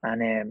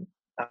 and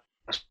I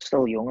was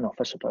still young enough,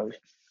 I suppose.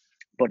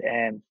 But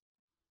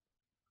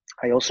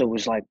I also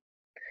was like,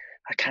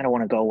 I kind of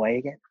want to go away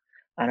again.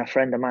 And a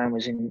friend of mine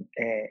was in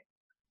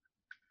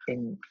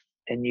in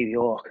New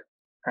York,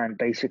 and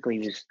basically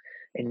was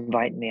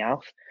inviting me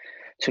out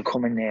to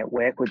come and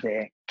work with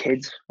their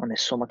kids on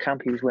this summer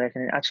camp he was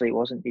working in. Actually, it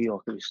wasn't New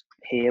York; it was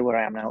here where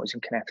I am now. It was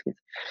in Connecticut,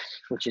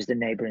 which is the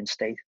neighboring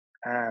state.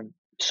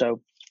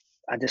 So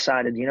I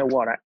decided, you know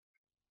what,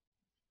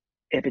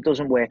 if it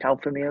doesn't work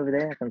out for me over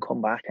there, I can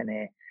come back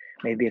and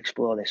maybe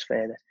explore this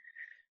further.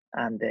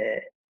 And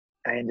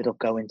I ended up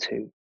going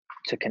to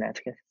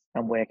Connecticut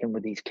and working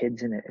with these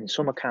kids in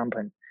summer camp,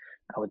 and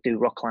I would do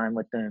rock climb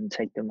with them,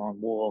 take them on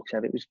walks.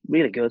 It was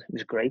really good. It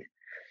was great,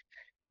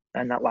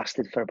 and that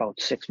lasted for about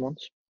 6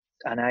 months.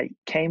 And I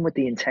came with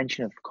the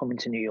intention of coming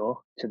to New York,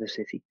 to the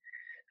city,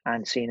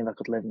 and seeing if I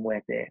could live and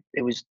work there.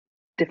 It was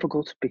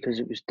difficult because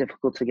it was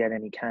difficult to get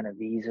any kind of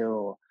visa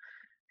or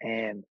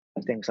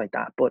things like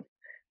that. But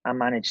I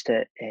managed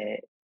to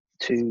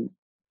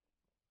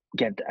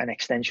get an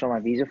extension on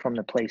my visa from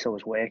the place I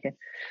was working,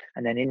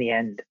 and then in the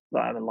end,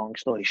 a long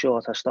story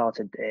short, I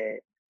started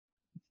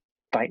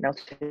fighting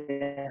out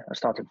here. I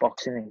started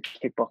boxing and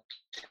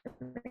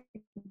kickboxing.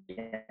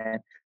 Yeah,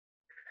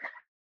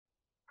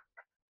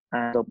 I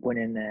ended up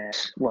winning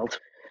Welt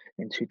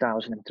in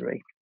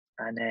 2003,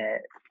 and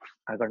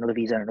I got another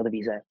visa,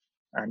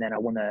 and then I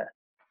won a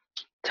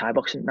Thai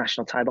boxing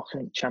national Thai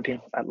boxing champion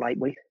at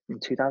lightweight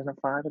in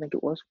 2005, I think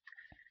it was,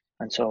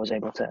 and so I was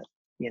able to,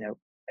 you know,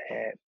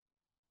 uh,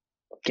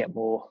 get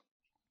more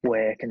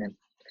work and then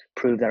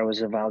prove that I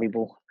was a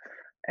valuable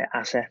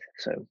asset.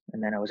 So,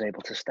 and then I was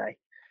able to stay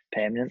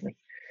permanently.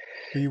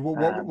 Were you,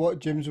 Um, what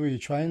gyms were you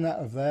training out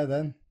of there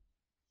then?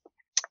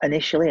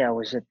 Initially, I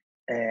was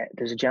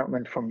there's a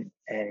gentleman from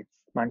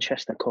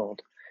Manchester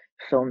called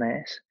Phil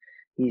Nurse.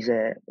 He's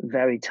a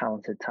very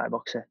talented Thai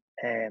boxer.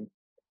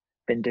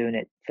 Been doing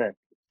it for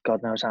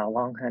God knows how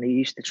long, and he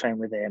used to train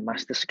with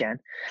Master Sken,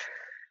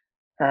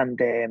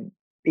 and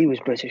he was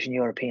British and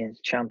European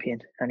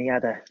champion, and he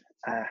had a,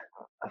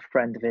 a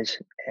friend of his,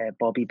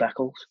 Bobby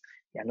Beckles,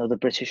 another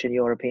British and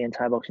European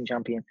Thai boxing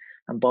champion,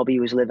 and Bobby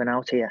was living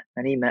out here,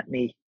 and he met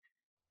me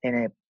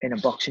in a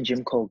boxing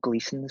gym called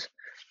Gleason's,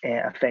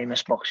 a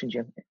famous boxing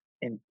gym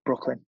in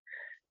Brooklyn,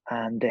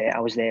 and I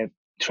was there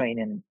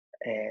training,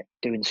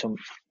 doing some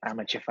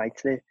amateur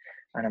fights there,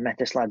 and I met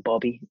this lad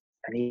Bobby,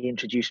 and he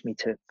introduced me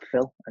to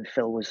Phil, and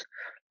Phil was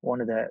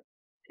one of the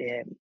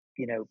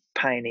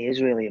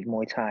pioneers really of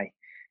Muay Thai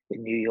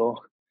in New York.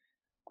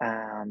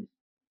 Um,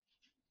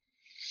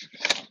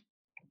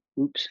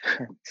 Oops,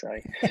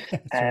 sorry,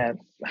 That's right. um,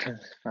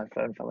 my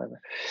phone fell over.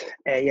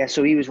 Yeah,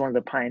 so he was one of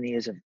the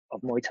pioneers of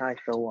Muay Thai.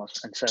 Phil was,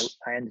 and so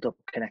I ended up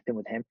connecting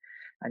with him,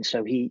 and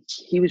so he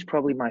was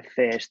probably my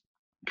first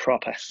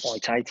proper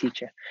Muay Thai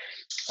teacher,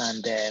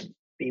 and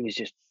he was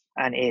just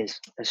and is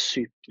a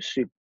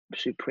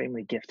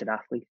supremely gifted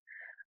athlete,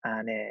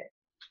 and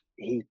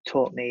he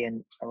taught me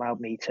and allowed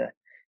me to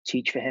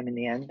teach for him in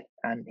the end.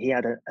 And he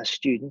had a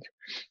student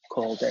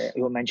called,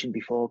 who I mentioned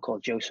before,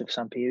 called Joseph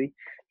Sampiri.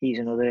 He's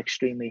another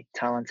extremely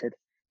talented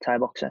Thai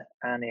boxer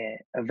and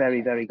a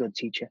very, very good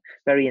teacher,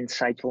 very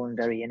insightful and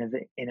very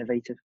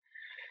innovative.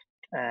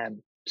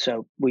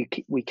 So we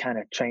kind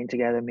of trained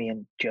together, me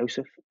and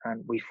Joseph,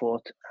 and we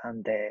fought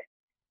and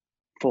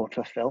fought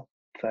for Phil.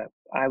 For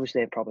I was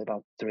there probably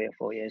about 3 or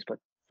 4 years, but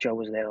Joe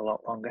was there a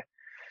lot longer.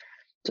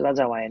 So that's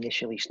how I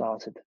initially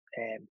started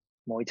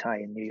Muay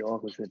Thai in New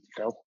York, was with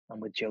Phil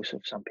and with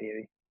Joseph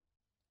Sampiri.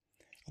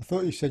 I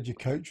thought you said your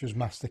coach was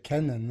Master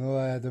Ken, and all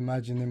I had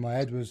imagined in my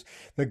head was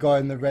the guy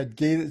in the red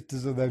gi that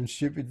does all them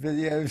stupid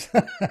videos.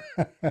 I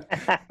thought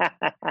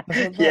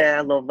that. Yeah,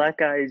 I love that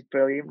guy. He's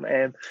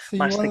brilliant. So you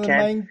one Master of the Ken.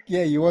 main,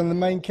 yeah, you're one of the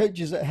main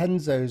coaches at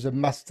Henzo's, and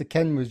Master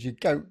Ken was your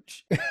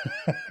coach.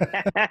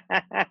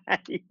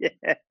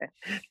 Yeah,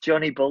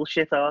 Johnny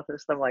Bullshit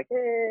artist. I'm like,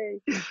 hey,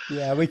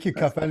 Yeah, we could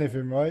that's cuff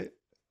anything, right?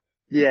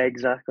 yeah,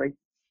 exactly.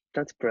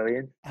 That's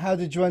brilliant. How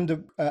did you end up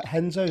at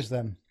Henzo's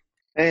then?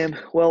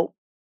 Well,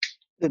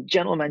 the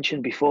gentleman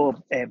mentioned before,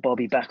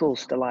 Bobby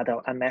Beckles, the lad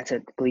I met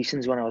at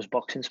Gleason's when I was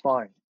boxing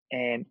sparring.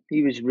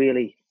 He was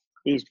really,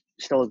 he's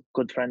still a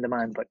good friend of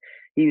mine, but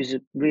he was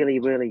really,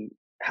 really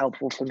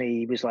helpful for me.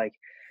 He was like,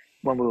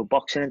 when we were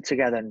boxing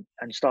together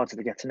and started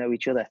to get to know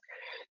each other,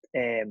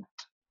 um,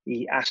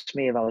 he asked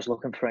me if I was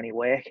looking for any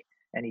work,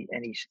 any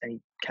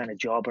kind of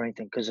job or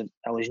anything, because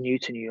I was new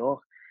to New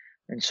York.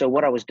 And so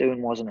what I was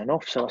doing wasn't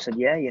enough. So I said,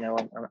 yeah,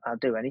 I'll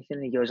do anything.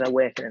 And he goes, I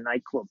work in a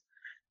nightclub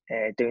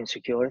doing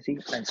security.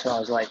 And so I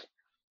was like,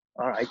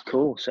 all right,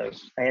 cool. So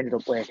I ended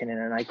up working in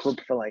a nightclub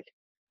for like,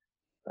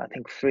 I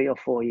think 3 or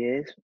 4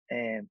 years.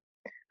 And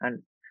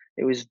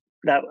it was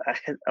that,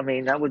 I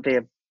mean, that would be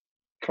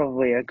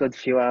probably a good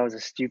few hours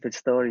of stupid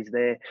stories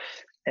there,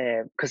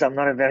 because I'm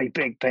not a very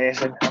big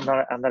person.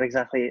 I'm not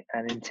exactly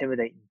an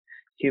intimidating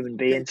human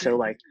being. So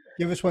like,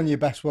 Give us one of your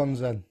best ones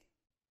then.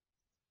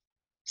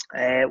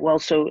 well,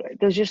 so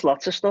there's just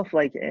lots of stuff.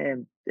 Like,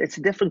 it's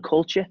a different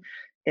culture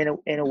in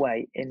a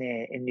way in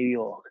New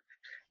York,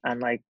 and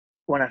like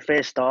when I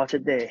first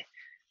started there,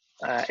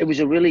 it was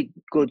a really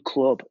good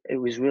club. It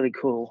was really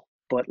cool,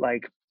 but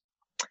like,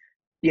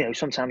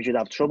 sometimes you'd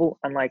have trouble,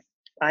 and like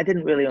I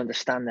didn't really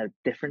understand the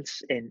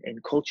difference in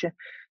culture.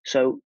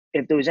 So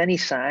if there was any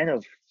sign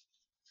of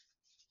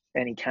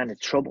any kind of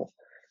trouble,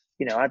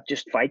 I'd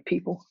just fight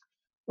people.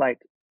 Like,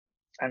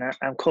 and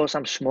of course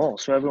I'm small,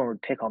 so everyone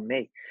would pick on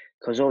me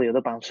because all the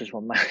other bouncers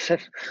were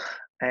massive.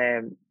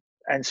 Um,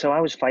 and so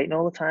I was fighting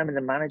all the time. And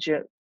the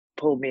manager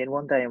pulled me in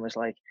one day and was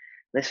like,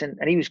 "Listen,"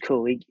 and he was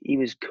cool. He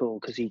was cool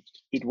because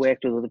he'd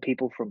worked with other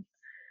people from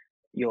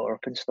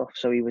Europe and stuff.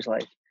 So he was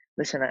like,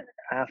 "Listen,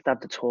 I have to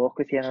have the talk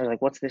with you." And I was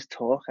like, "What's this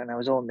talk?" And I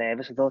was all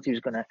nervous. I thought he was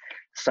going to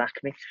sack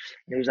me.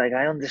 And he was like,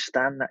 "I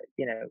understand that,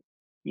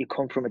 you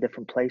come from a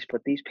different place,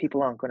 but these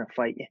people aren't going to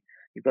fight you.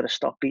 You've got to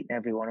stop beating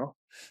everyone up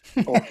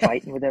or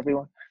fighting with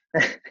everyone."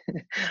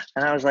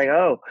 And I was like,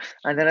 "Oh."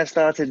 And then I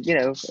started,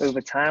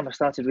 over time, I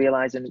started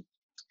realizing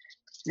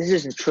this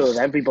isn't true of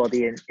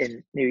everybody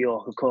in New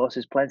York. Of course,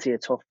 there's plenty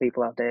of tough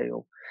people out there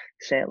who'll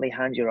certainly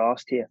hand your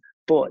ass to you.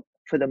 But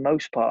for the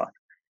most part,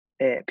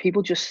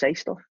 people just say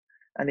stuff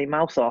and they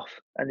mouth off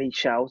and they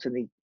shout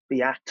and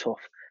they act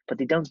tough, but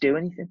they don't do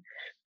anything.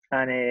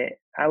 And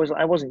I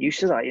wasn't used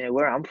to that.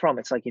 Where I'm from,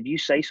 it's like if you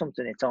say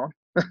something, it's on.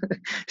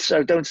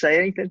 So don't say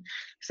anything.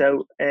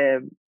 So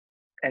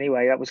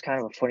anyway, that was kind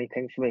of a funny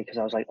thing for me because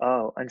I was like,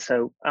 oh. And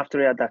so after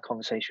he had that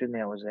conversation with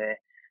me, I was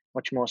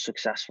much more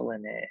successful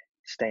in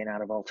staying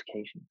out of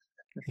altercations.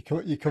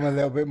 You come a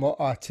little bit more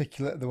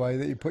articulate the way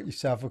that you put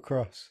yourself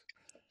across.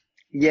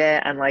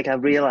 Yeah, and like I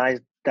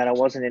realized that I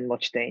wasn't in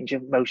much danger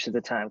most of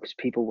the time because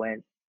people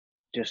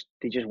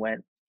they just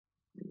weren't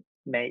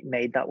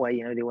made that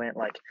way. They weren't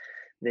like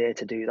there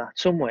to do that.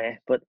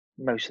 Somewhere, but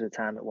most of the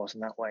time it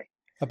wasn't that way.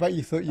 I bet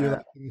you thought you were Uh,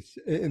 like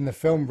in the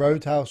film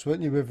Roadhouse,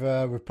 weren't you, with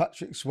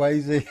Patrick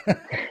Swayze?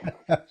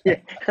 yeah,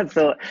 I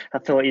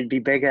thought you'd be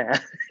bigger.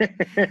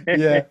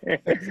 Yeah,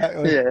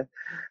 exactly. Yeah,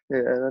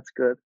 yeah, that's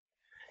good.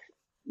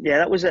 Yeah,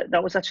 that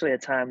was actually a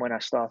time when I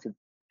started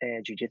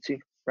jiu-jitsu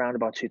around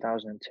about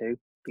 2002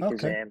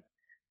 because Okay.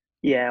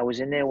 yeah, I was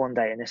in there one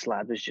day and this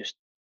lad was just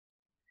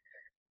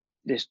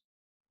this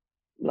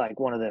like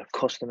one of the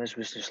customers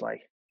was just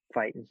like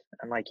fighting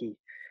and like he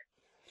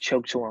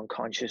choked someone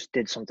unconscious,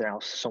 did something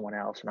else to someone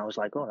else, and I was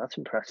like, "Oh, that's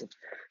impressive."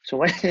 So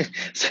when,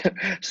 so,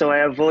 so I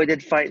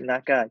avoided fighting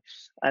that guy,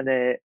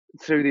 and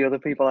threw the other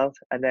people out.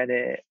 And then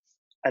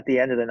at the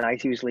end of the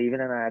night, he was leaving,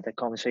 and I had a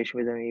conversation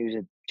with him. He was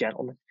a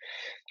gentleman,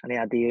 and he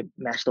had the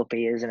messed up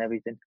ears and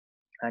everything,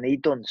 and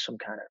he'd done some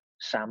kind of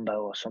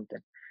sambo or something,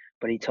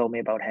 but he told me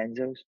about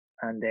Henzo's,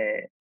 and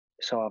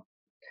so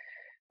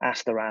I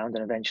asked around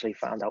and eventually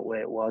found out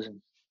where it was,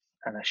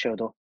 and I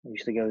showed up. I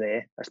used to go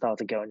there. I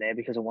started going there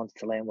because I wanted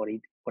to learn what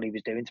he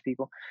was doing to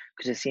people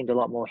because it seemed a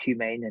lot more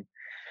humane than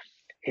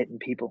hitting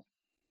people.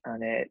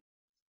 And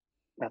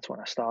that's when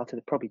I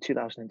started. Probably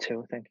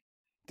 2002, I think.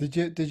 Did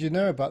you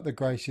know about the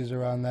Gracies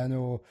around then,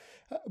 or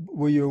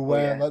were you Oh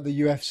aware of, yeah, like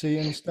the UFC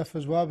and stuff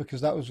as well?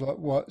 Because that was like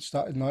what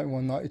started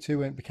 91, 92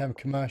 when it became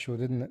commercial,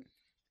 didn't it?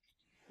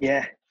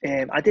 yeah.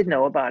 I did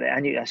know about it.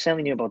 I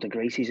certainly knew about the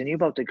Gracies. I knew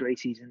about the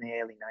Gracies in the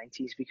early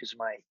 '90s because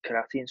my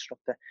karate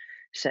instructor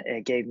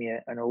gave me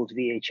an old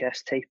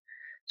VHS tape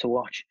to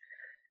watch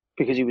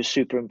because he was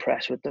super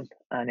impressed with them,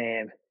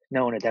 and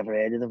no one had ever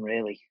heard of them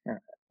really.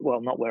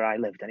 Well, not where I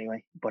lived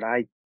anyway. But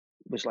I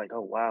was like,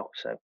 oh wow.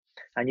 So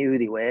I knew who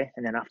they were,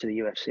 and then after the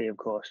UFC, of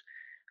course,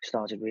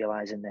 started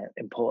realizing the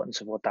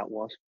importance of what that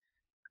was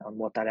and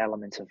what that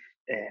element of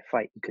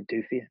fighting could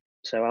do for you.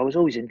 So I was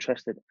always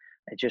interested.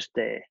 It just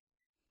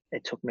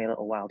it took me a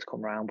little while to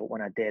come around, but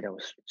when I did, I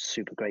was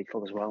super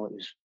grateful as well.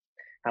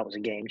 That was a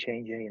game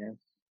changer.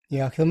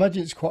 Yeah, I can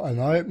imagine it's quite an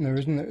eye opener,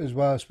 isn't it, as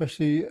well?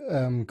 Especially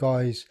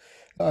guys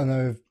that I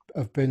know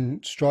have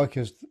been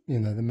strikers, the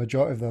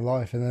majority of their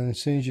life, and then as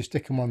soon as you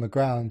stick them on the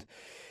ground,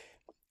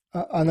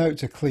 I know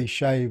it's a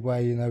cliche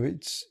where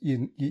it's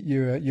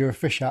you're a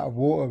fish out of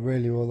water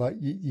really, or like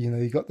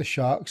you got the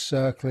sharks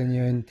circling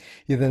you and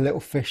you're the little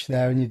fish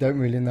there and you don't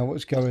really know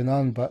what's going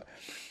on, but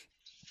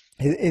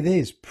it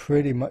is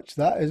pretty much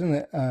that, isn't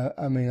it?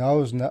 I mean, I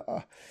was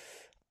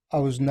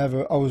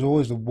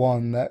always the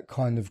one that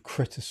kind of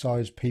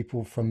criticized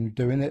people from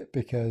doing it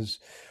because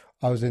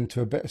I was into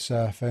a bit of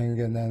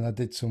surfing and then I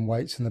did some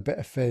weights and a bit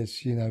of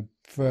fizz,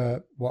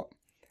 for what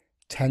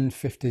 10,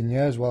 15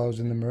 years while I was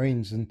in the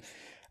Marines, and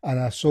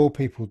I saw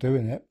people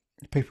doing it.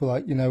 People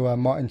like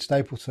Martin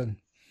Stapleton.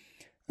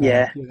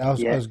 Yeah, I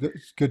yeah, was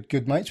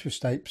good mates with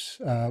Stapes.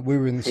 We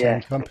were in the yeah.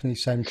 same company,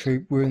 same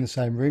troop. We were in the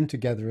same room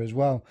together as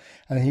well.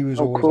 And he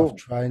was Oh, always off cool.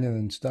 training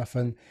and stuff.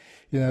 And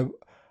you know,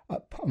 I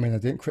mean, I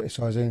didn't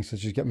criticise anything, so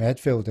just get my head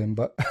filled in.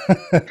 But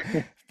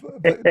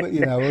but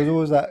you know, I was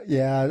always that,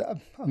 yeah,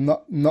 I'm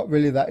not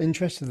really that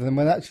interested. And then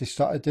when I actually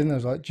started doing it, I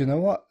was like, do you know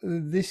what?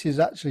 This is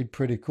actually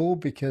pretty cool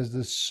because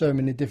there's so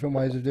many different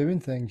ways of doing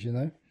things, you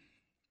know?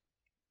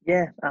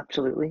 Yeah,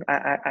 absolutely.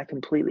 I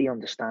completely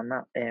understand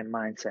that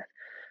mindset.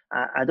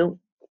 I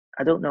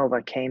don't know if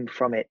I came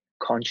from it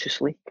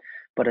consciously,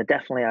 but I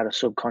definitely had a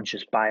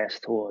subconscious bias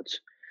towards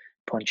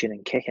punching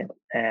and kicking.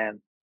 And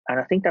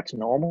I think that's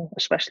normal,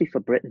 especially for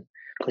Britain,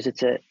 because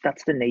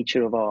that's the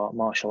nature of our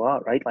martial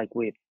art, right? Like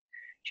we're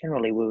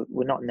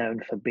not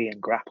known for being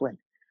grappling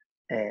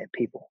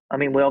people. I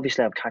mean, we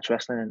obviously have catch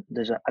wrestling,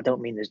 and I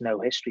don't mean there's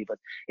no history, but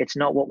it's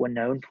not what we're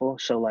known for.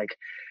 So like,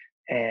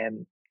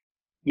 um,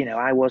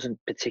 I wasn't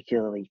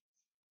particularly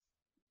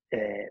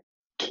uh,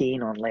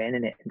 keen on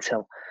learning it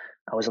until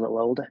I was a little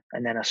older,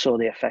 and then I saw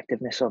the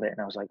effectiveness of it, and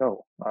I was like,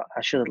 oh,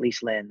 I should at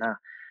least learn that.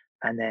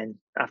 And then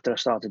after I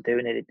started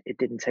doing it, it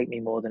didn't take me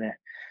more than a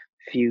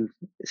few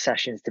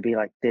sessions to be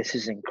like, this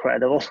is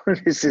incredible.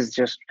 This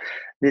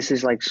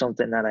is like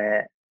something that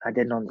I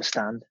didn't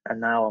understand,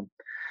 and now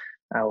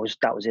that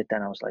was it.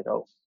 Then I was like,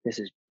 oh, this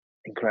is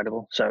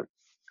incredible. So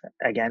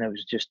again, it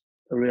was just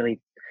I really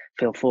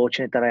feel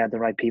fortunate that I had the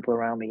right people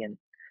around me, and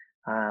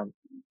um,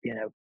 you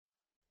know,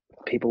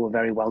 people were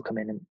very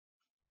welcoming. And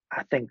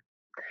I think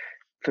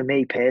for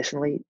me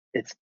personally,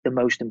 it's the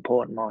most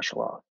important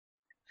martial art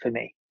for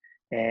me.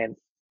 And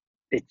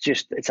it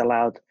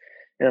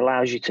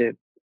allows you to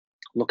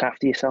look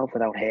after yourself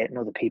without hurting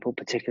other people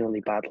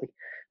particularly badly.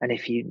 And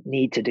if you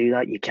need to do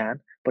that, you can.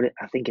 But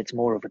I think it's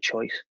more of a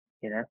choice,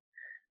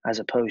 as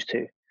opposed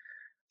to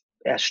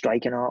a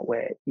striking art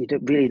where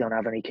really don't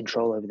have any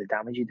control over the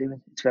damage you're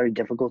doing. It's very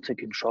difficult to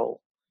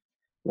control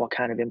what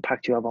kind of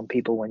impact you have on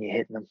people when you're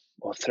hitting them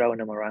or throwing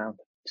them around.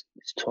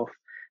 It's tough.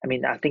 I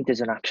mean, I think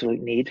there's an absolute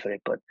need for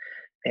it, but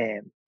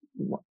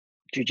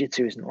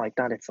jiu-jitsu isn't like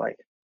that. It's like,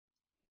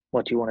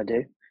 what do you want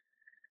to do?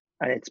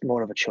 And it's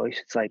more of a choice.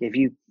 It's like if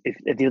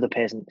the other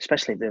person,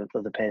 especially if the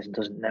other person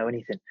doesn't know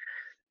anything,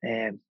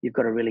 you've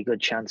got a really good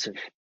chance of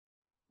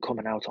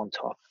coming out on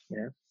top.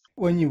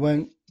 When you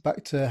went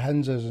back to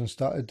Henzo's and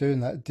started doing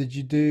that, did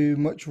you do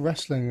much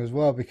wrestling as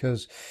well?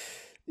 Because,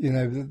 you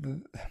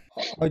know,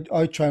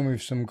 I train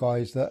with some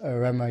guys that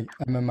are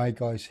MMA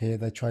guys here.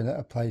 They train at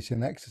a place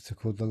in Exeter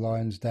called the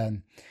Lion's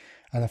Den,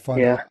 and I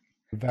find a lot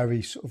Yeah,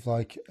 very sort of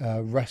like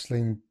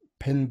wrestling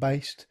pin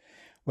based,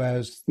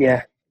 whereas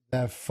yeah,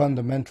 their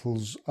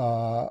fundamentals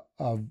are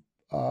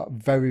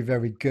very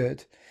very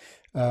good,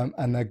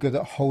 and they're good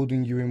at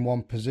holding you in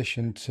one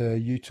position to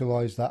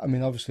utilize that. I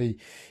mean, obviously,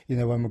 you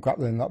know, when we're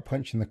grappling, not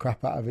punching the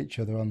crap out of each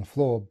other on the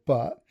floor,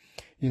 but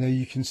you know,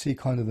 you can see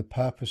kind of the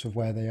purpose of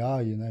where they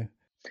are. You know.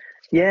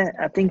 yeah.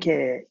 I think,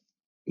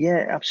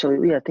 yeah,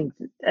 absolutely. I think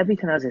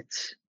everything has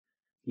its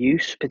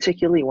use,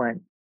 particularly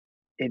when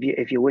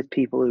if you're with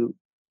people who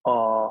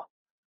are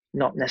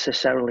not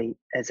necessarily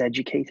as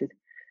educated.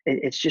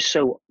 It's just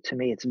so to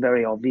me, it's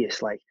very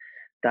obvious, like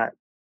that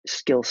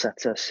skill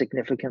sets are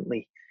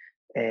significantly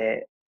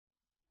uh,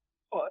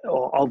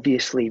 or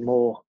obviously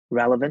more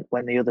relevant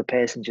when the other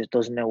person just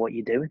doesn't know what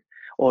you're doing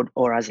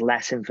or has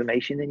less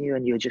information than you,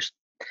 and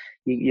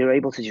you're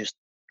able to just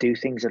do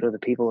things that other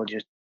people are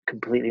just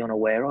completely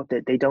unaware of.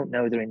 They don't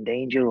know they're in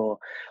danger,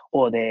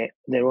 or they're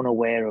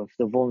unaware of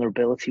the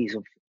vulnerabilities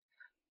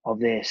of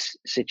this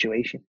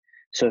situation.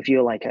 So if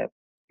you're a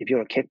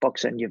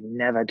kickboxer and you've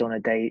never done a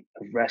day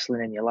of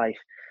wrestling in your life,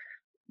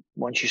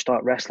 once you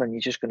start wrestling,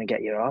 you're just going to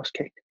get your ass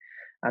kicked,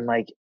 and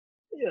like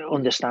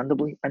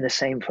understandably. And the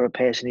same for a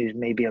person who's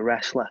maybe a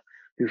wrestler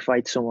who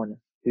fights someone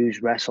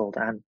who's wrestled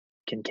and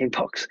can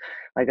kickbox.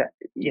 Like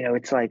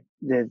it's like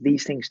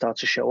these things start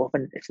to show up,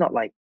 and it's not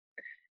like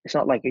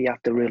you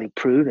have to really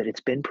prove it.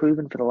 It's been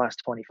proven for the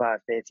last 25,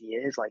 30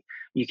 years. Like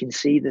you can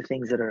see the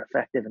things that are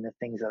effective and the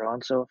things that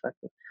aren't so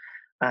effective.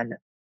 And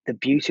the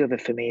beauty of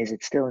it for me is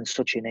it's still in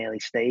such an early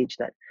stage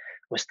that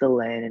we're still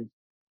learning,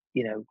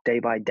 day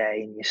by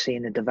day, and you're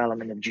seeing the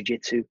development of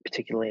jiu-jitsu,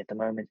 particularly at the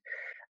moment.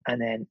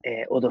 And then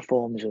other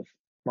forms of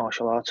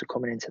martial arts are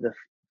coming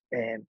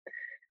um,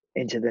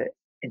 into the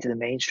into the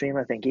mainstream.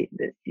 I think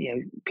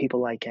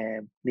people like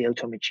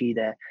Lyoto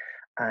Machida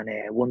and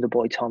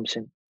Wonderboy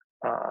Thompson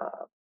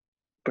are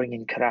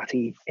bringing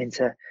karate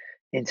into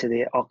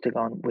the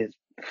octagon with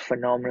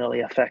phenomenally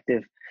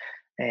effective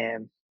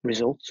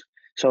results.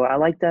 So I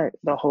like the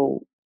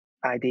whole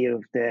idea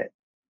of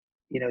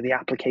the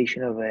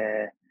application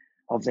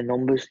of the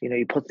numbers.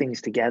 You put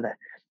things together,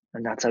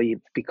 and that's how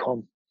you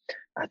become,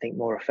 I think,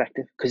 more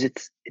effective. Because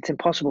it's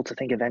impossible to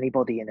think of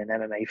anybody in an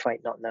MMA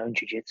fight not knowing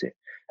jiu-jitsu.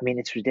 I mean,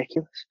 it's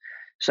ridiculous.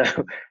 So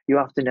you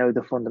have to know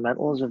the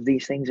fundamentals of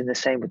these things, and the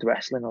same with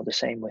wrestling, or the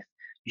same with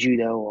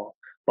judo, or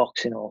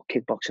boxing, or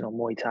kickboxing, or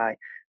Muay Thai,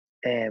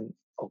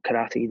 or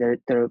karate.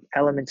 There are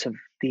elements of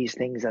these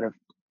things that have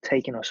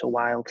taken us a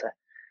while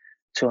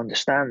to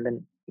understand,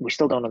 and we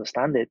still don't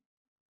understand it.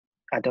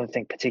 I don't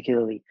think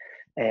particularly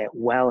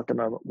well at the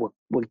moment.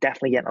 We're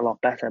definitely getting a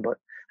lot better, but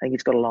I think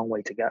it's got a long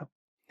way to go.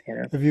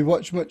 Have you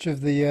watched much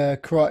of the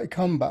Karate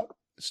Combat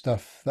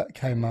stuff that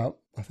came out?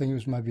 I think it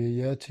was maybe a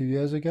year, 2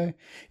 years ago.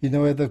 You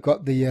know where they've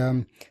got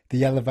the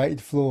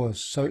elevated floors,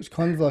 so it's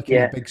kind of like in a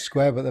Yeah, big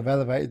square, but they've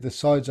elevated the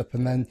sides up,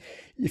 and then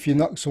if you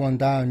knock someone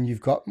down,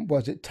 you've got,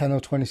 was it 10 or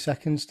 20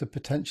 seconds to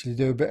potentially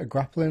do a bit of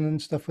grappling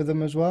and stuff with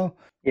them as well.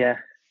 yeah,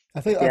 I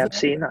yeah. think I've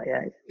seen that.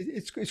 Yeah,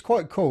 it's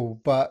quite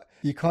cool, but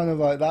you kind of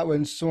like that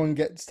when someone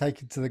gets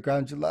taken to the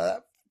ground, you're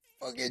like,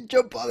 fucking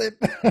jump on him.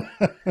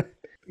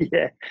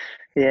 yeah,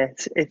 yeah.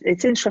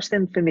 It's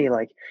interesting for me,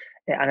 like,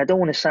 and I don't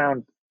want this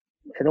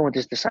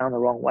to sound the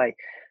wrong way,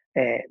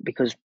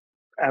 because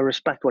I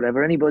respect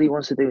whatever anybody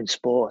wants to do in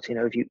sport. You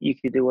know, if you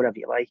can do whatever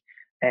you like.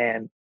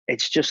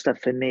 It's just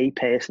that for me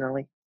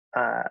personally,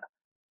 uh,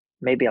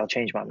 maybe I'll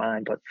change my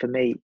mind, but for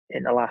me,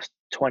 in the last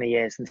 20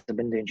 years since I've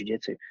been doing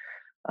jiu-jitsu,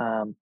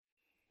 um,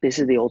 this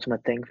is the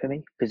ultimate thing for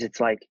me because it's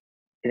like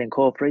it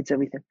incorporates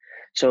everything.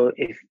 So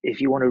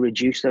if you want to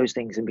reduce those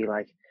things and be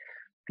like,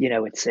 you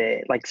know, it's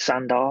like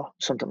Sandar,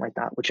 something like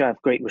that, which I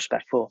have great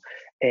respect for.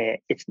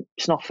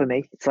 It's not for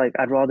me. It's like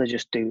I'd rather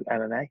just do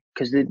MMA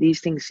because these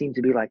things seem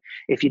to be like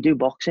if you do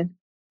boxing,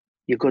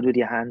 you're good with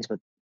your hands, but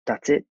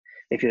that's it.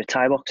 If you're a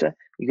Thai boxer,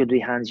 you're good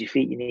with your hands, your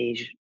feet, your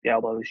knees, your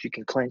elbows. You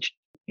can clinch.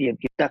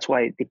 That's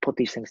why they put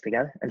these things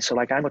together. And so,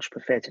 like, I much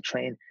prefer to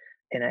train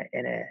in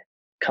a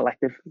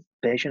collective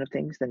version of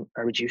things than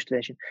a reduced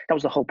version. That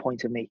was the whole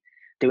point of me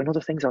doing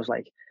other things. I was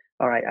like,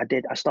 all right,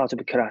 I started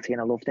with karate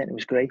and I loved it and it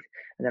was great.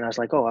 And then I was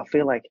like, oh, I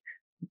feel like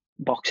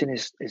boxing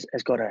has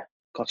got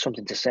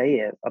something to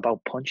say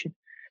about punching.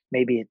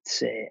 Maybe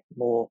it's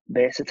more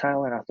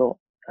versatile than I thought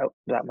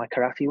that my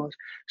karate was.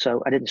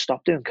 So I didn't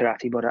stop doing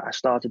karate, but I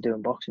started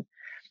doing boxing,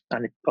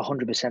 and it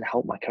 100%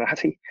 helped my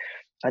karate.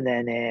 And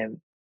then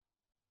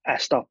I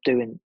stopped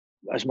doing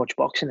as much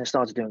boxing and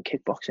started doing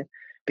kickboxing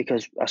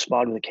because I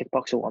sparred with a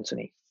kickboxer once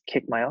and he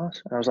kicked my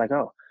ass. And I was like,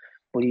 oh,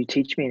 will you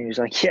teach me? And he was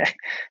like, yeah.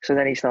 So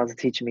then he started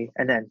teaching me.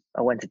 And then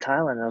I went to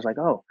Thailand and I was like,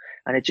 oh.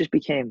 And it just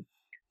became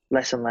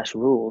less and less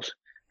rules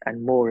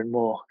and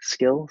more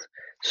skills.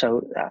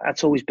 So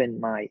that's always been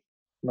my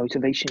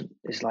motivation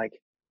is like,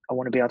 I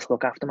want to be able to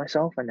look after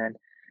myself. And then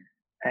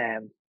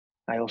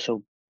I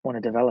also want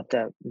to develop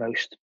the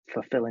most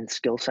fulfilling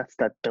skill sets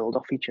that build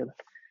off each other.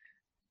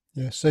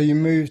 Yeah, so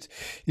you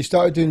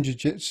started doing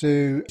jiu-jitsu,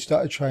 you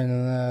started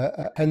training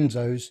at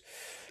Henzo's.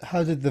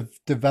 How did the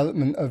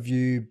development of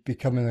you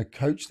becoming a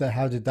coach there,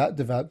 how did that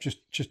develop?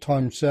 Just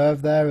time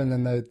served there and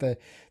then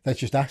they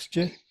just asked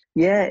you?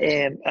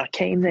 Yeah, I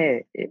came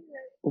there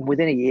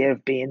within a year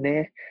of being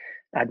there.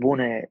 I'd won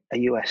a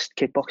US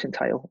kickboxing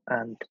title,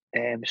 and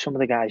some of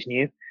the guys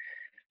knew,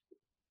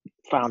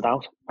 found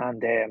out,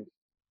 and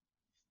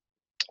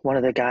one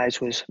of the guys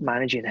was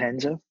managing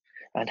Henzo,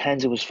 and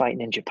Henzo was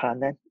fighting in Japan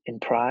then in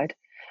Pride,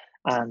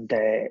 and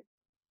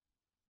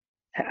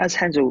as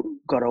Henzo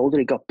got older,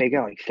 he got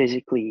bigger, like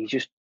physically, he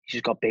just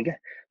got bigger.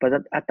 But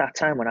at that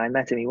time when I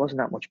met him, he wasn't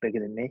that much bigger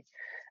than me,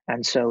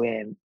 and so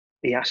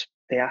they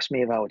asked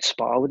me if I would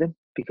spar with him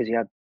because he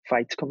had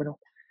fights coming up.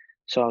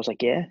 So I was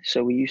like, yeah.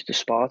 So we used to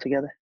spar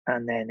together,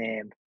 and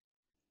then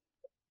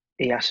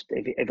he asked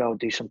if I would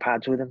do some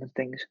pads with him and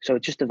things. So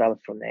it just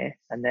developed from there,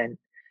 and then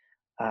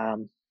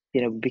um,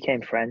 you know, we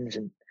became friends,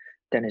 and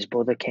then his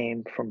brother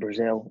came from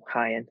Brazil,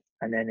 Ryan,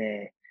 and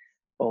then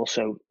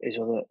also his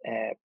other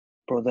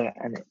brother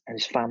and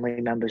his family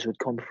members would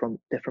come from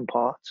different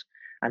parts,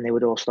 and they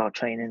would all start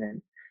training,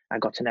 and I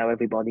got to know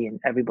everybody, and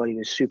everybody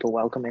was super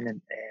welcoming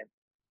and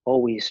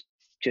always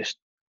just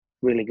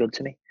really good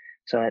to me.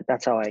 So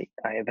that's how I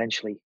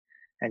eventually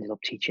ended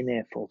up teaching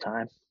there full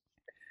time.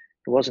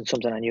 It wasn't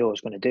something I knew I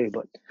was going to do,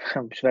 but I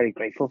was very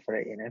grateful for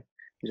it. You know, it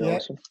was Yeah,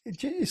 awesome.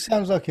 it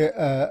sounds like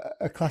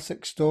a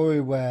classic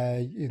story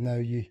where,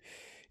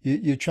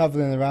 you're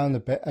traveling around a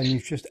bit and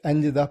you've just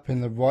ended up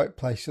in the right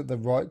place at the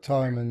right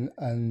time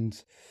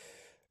and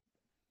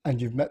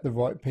you've met the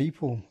right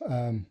people.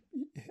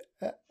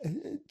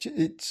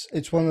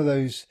 It's one of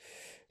those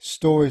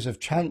stories of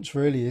chance,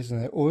 really,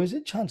 isn't it? Or is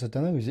it chance? I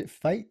don't know. Is it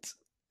fate?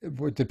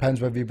 It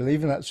depends whether you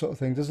believe in that sort of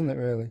thing, doesn't it?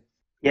 Really?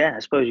 Yeah, I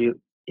suppose you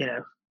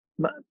know,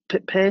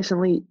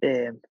 personally,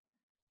 I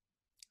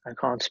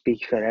can't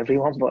speak for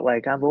everyone, but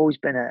like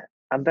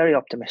I'm very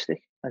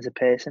optimistic as a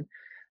person,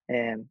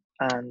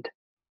 and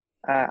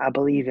I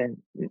believe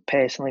in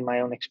personally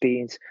my own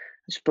experience.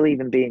 I just believe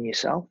in being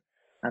yourself,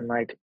 and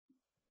like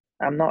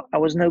I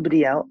was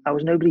nobody else. I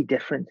was nobody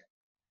different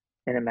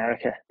in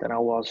America than I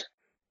was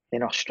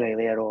in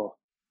Australia or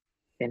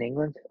in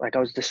England. Like I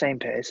was the same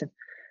person,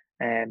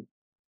 um,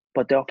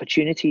 but the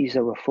opportunities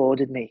that were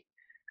afforded me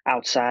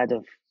outside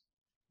of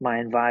my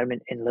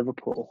environment in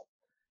Liverpool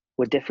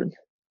were different.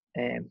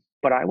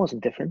 But I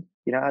wasn't different.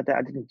 You know,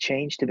 I didn't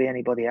change to be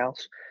anybody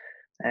else.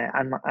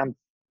 And I'm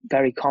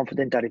very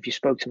confident that if you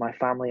spoke to my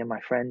family and my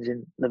friends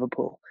in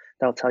Liverpool,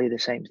 they'll tell you the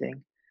same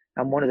thing.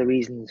 And one of the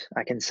reasons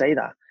I can say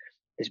that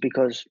is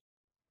because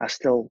I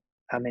still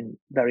am in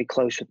very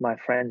close with my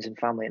friends and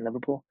family in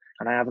Liverpool,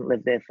 and I haven't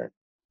lived there for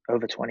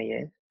over 20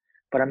 years.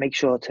 But I make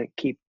sure to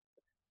keep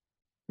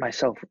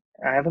myself.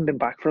 I haven't been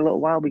back for a little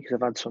while because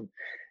I've had some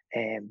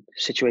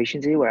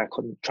situations here where I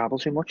couldn't travel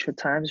too much for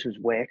times with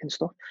work and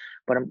stuff.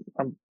 But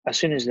I'm as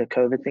soon as the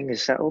COVID thing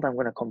is settled, I'm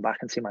going to come back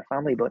and see my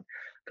family. But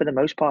for the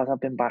most part, I've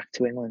been back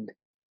to England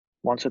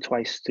once or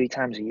twice, 3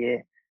 times a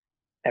year,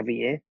 every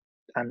year.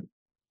 And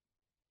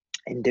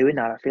in doing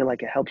that, I feel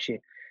like it helps you,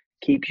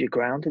 keeps you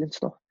grounded and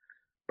stuff.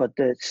 But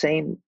the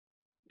same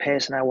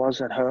person I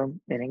was at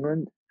home in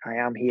England, I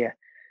am here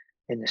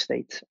in the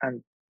States.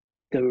 And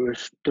the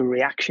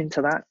reaction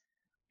to that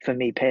for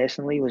me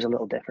personally was a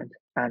little different.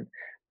 And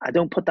I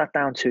don't put that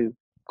down to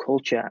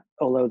culture,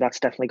 although that's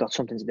definitely got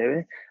something to do with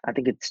it. I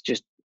think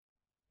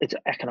it's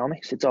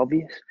economics. It's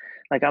obvious.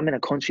 Like I'm in a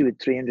country with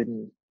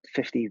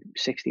 350,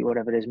 60,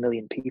 whatever it is,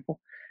 million people.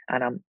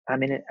 And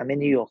I'm in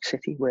New York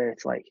City, where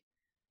it's like,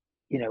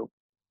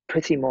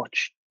 pretty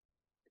much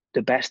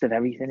the best of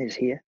everything is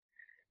here.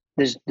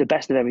 There's the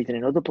best of everything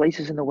in other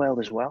places in the world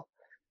as well.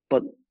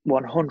 But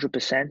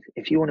 100%,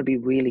 if you want to be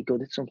really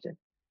good at something,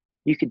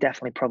 you could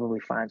definitely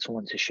probably find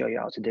someone to show you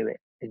how to do it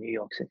in New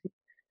York City.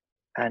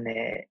 And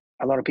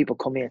a lot of people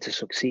come here to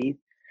succeed.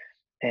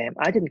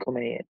 I didn't come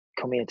here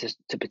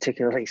to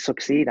particularly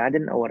succeed. I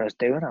didn't know what I was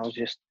doing.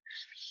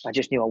 I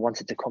just knew I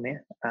wanted to come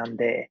here, and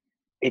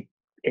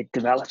it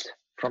developed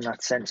from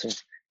that sense of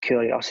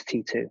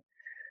curiosity to,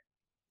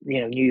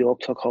 New York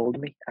took hold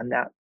of me, and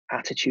that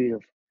attitude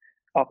of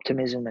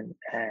optimism and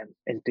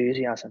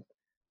enthusiasm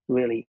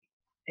really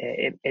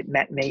it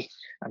met me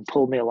and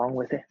pulled me along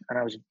with it, and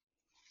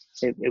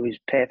it was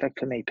perfect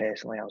for me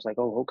personally. I was like,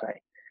 oh,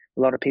 okay. A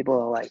lot of people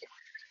are like,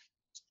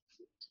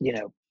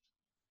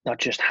 not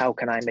just how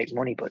can I make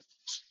money, but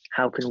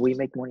how can we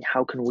make money?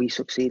 How can we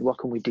succeed? What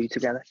can we do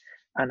together?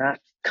 And that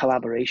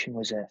collaboration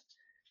was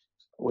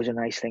a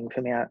nice thing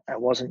for me. I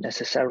wasn't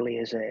necessarily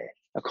as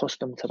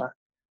accustomed to that,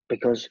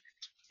 because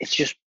it's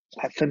just,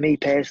 for me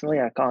personally,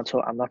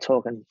 I'm not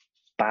talking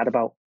bad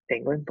about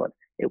England, but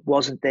it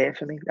wasn't there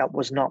for me. That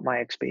was not my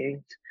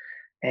experience.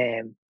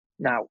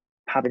 Now,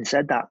 having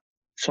said that,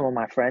 some of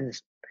my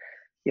friends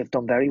have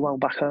done very well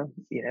back home,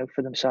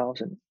 for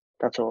themselves, and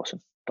that's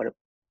awesome. But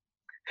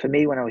for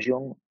me, when I was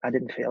young, I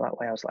didn't feel that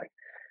way. I was like,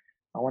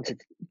 I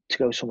wanted to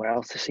go somewhere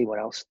else to see what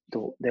else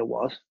there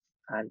was,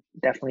 and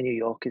definitely New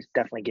York is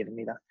definitely giving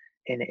me that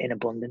in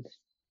abundance.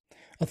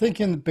 I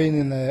think in being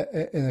in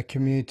a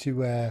community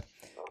where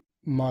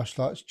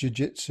martial arts,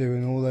 jiu-jitsu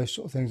and all those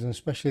sort of things, and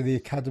especially the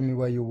academy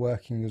where you're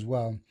working as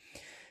well,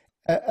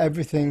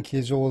 everything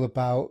is all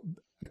about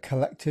a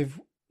collective,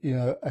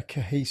 a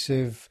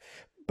cohesive,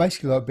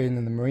 basically like being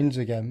in the Marines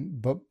again,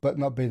 but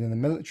not being in the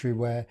military,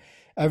 where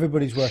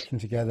everybody's working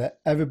together,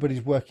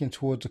 everybody's working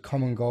towards a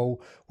common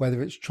goal,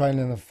 whether it's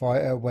training a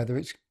fighter, whether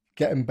it's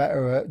getting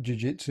better at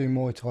jiu-jitsu,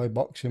 Muay Thai,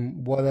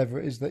 boxing, whatever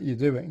it is that you're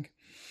doing.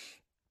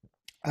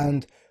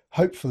 And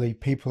hopefully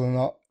people are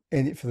not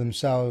in it for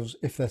themselves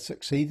if they're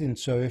succeeding.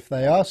 So if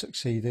they are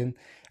succeeding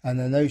and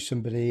they know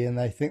somebody and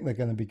they think they're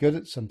going to be good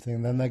at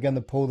something, then they're going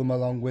to pull them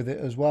along with it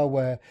as well.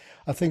 Where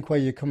I think where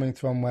you're coming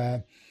from,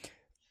 where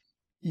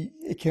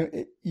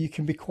you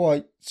can be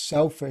quite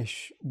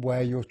selfish,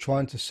 where you're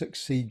trying to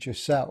succeed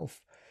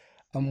yourself,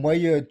 and where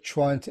you're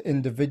trying to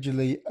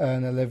individually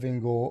earn a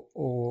living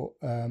or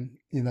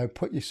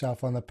put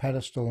yourself on a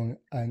pedestal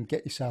and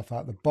get yourself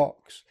out of the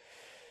box.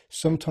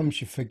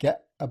 Sometimes you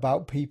forget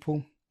about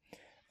people,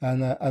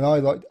 and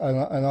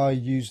I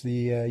use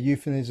the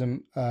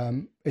euphemism.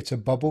 It's a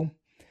bubble.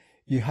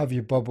 You have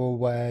your bubble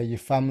where your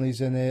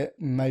family's in it,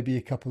 maybe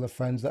a couple of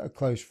friends that are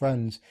close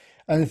friends.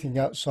 Anything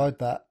outside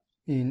that,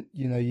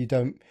 you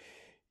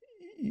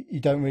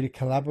don't really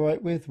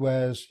collaborate with.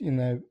 Whereas,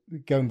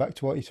 going back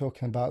to what you're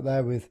talking about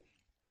there with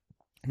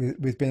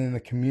being in the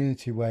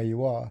community where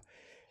you are,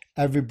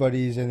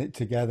 everybody's in it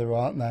together,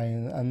 aren't they?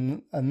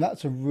 And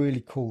that's a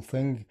really cool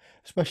thing,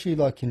 especially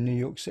like in New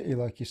York City,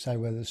 like you say,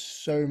 where there's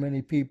so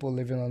many people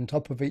living on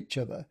top of each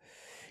other.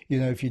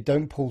 If you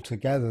don't pull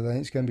together, then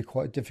it's going to be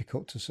quite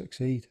difficult to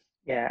succeed.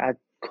 Yeah, I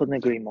couldn't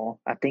agree more.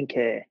 I think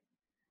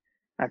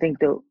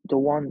the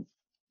one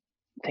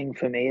thing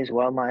for me as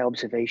well, my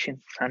observation,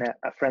 and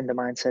a friend of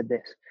mine said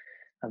this,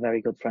 a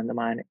very good friend of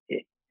mine,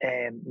 it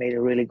made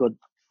a really good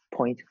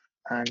point,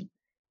 and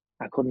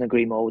I couldn't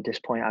agree more with this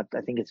point.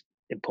 I think it's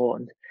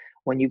important.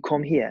 When you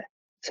come here,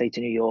 say to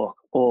New York,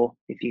 or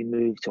if you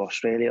move to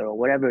Australia or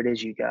wherever it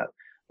is you go,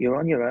 you're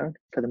on your own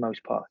for the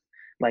most part.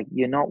 Like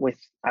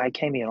I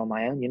came here on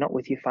my own. You're not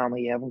with your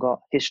family. You haven't got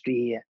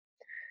history here.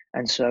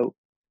 And so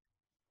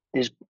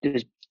there's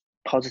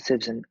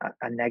positives and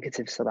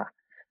negatives to that.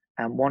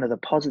 And one of the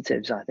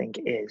positives, I think,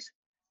 is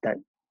that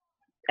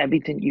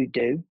everything you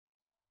do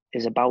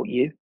is about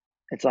you.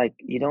 It's like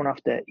you're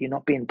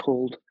not being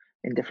pulled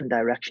in different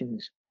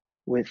directions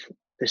with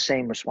the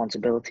same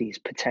responsibilities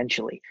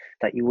potentially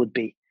that you would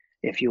be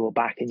if you were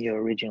back in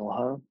your original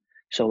home.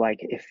 So like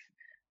if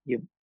your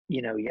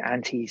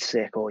auntie's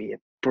sick, or your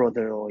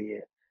brother or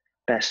your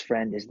best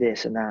friend is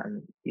this and that,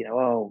 and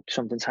oh,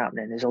 something's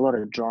happening. There's a lot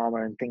of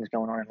drama and things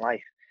going on in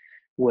life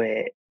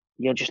where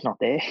you're just not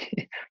there.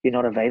 You're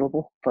not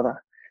available for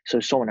that. So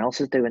someone else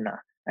is doing that.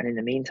 And in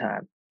the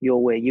meantime, you're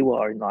where you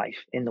are in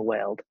life, in the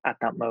world at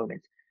that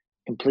moment.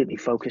 completely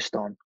focused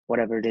on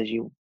whatever it is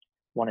you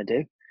want to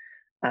do.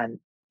 And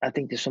I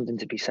think there's something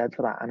to be said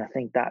for that. And I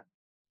think that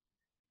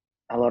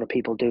a lot of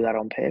people do that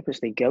on purpose.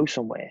 They go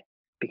somewhere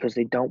because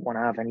they don't want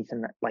to have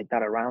anything like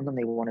that around them.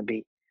 They want to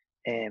be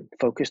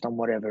focused on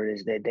whatever it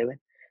is they're doing.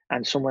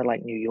 And somewhere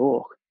like New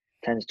York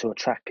tends to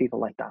attract people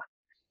like that.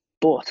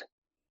 But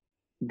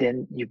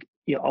then you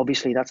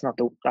obviously that's not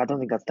the. I don't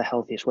think that's the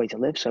healthiest way to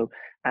live. So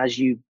as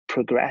you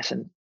progress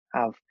and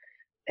have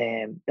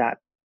that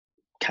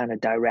kind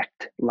of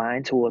direct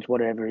line towards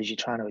whatever it is you're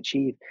trying to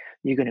achieve,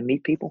 you're going to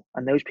meet people,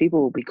 and those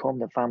people will become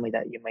the family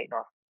that you might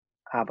not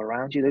have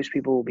around you. Those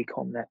people will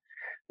become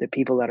the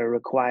people that are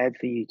required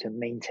for you to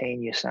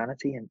maintain your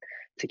sanity and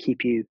to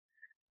keep you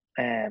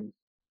um,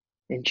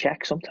 in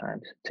check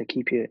sometimes, to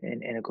keep you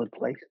in a good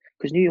place.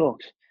 Because New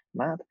York's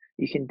mad.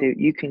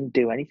 You can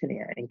do anything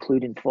here,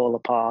 including fall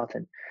apart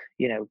and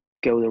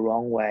go the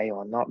wrong way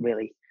or not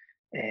really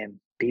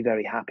be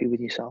very happy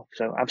with yourself.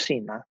 So I've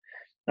seen that.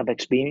 I've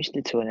experienced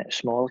it to a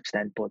small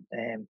extent, but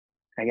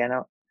again,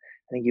 I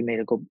think you made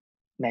a good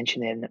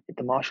mention in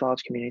the martial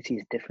arts community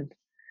is different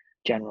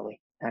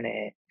generally, and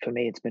for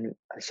me, it's been,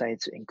 I say,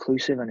 it's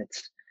inclusive and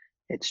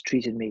it's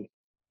treated me,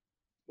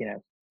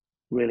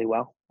 really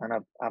well, and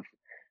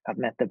I've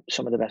met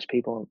some of the best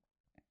people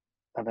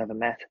I've ever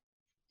met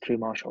through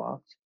martial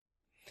arts.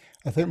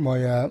 I think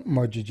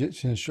my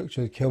jiu-jitsu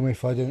instructor would kill me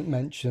if I didn't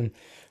mention.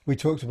 We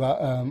talked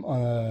about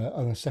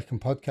on a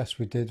second podcast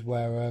we did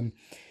where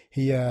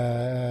he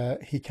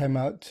came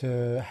out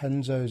to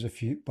Henzo's a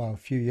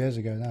few years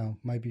ago now,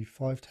 maybe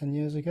 5-10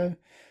 years ago,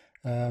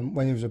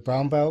 when he was a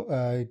brown belt.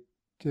 Do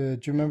you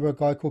remember a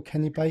guy called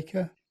Kenny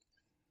Baker?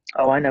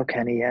 Oh, I know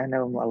Kenny. Yeah, I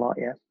know him a lot.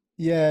 Yeah,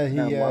 Yeah,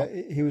 know him well.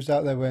 he was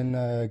out there when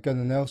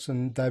Gunnar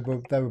Nelson they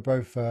were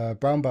both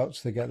brown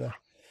belts together.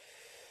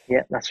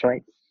 Yeah, that's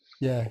right.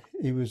 Yeah,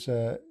 he was.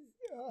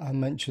 I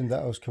mentioned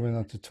that I was coming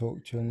on to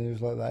talk to you, and he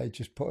was like that. He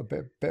just put a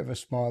bit of a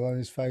smile on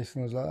his face,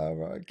 and I was like, "Oh,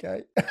 right,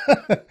 okay."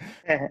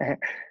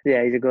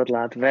 Yeah, he's a good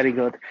lad. Very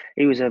good.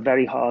 He was a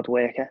very hard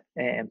worker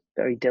and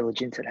very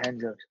diligent at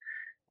Henzo's.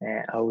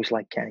 I always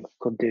liked Kenny.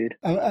 Good dude.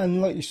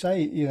 And like you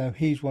say,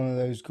 he's one of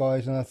those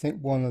guys, and I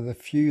think one of the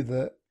few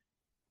that,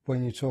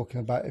 when you're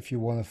talking about if you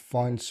want to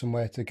find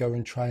somewhere to go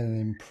and train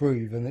and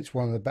improve, and it's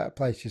one of the better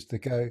places to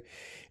go,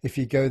 if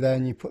you go there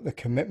and you put the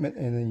commitment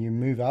in and you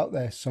move out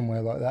there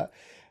somewhere like that.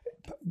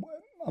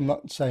 I'm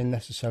not saying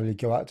necessarily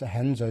go out to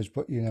Henzo's,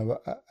 but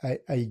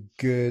a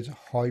good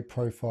high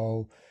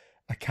profile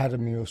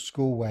academy or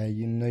school where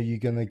you're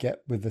going to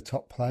get with the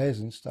top players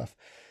and stuff.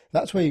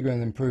 That's where you're going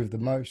to improve the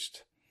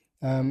most.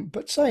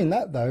 But saying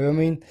that though, I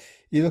mean,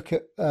 you look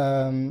at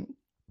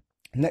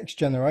next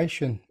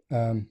generation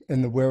in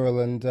the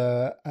Wirral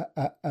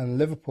and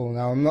Liverpool.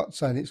 Now, I'm not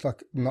saying it's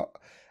like not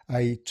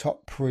a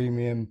top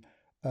premium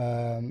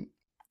um,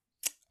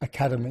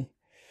 academy,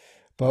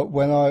 but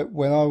when I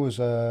was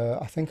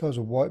I think I was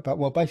a white belt.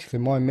 Well, basically,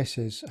 my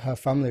missus, her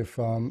family are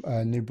from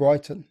New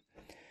Brighton.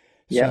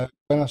 Yeah, So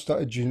when I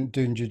started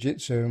doing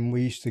jiu-jitsu and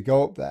we used to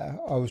go up there,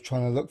 I was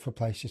trying to look for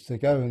places to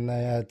go, and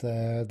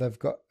they've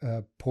got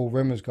Paul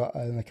Rimmer's got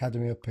an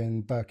academy up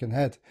in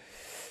Birkenhead.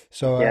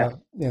 So yeah,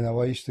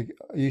 I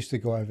used to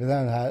go over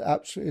there, and I had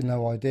absolutely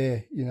no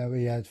idea.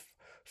 He had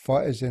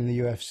fighters in the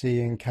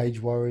UFC and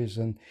Cage Warriors,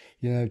 and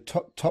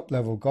top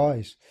level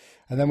guys.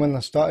 And then when I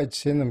started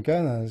seeing them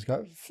going there, I was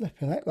like,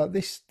 flipping heck, like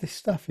this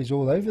stuff is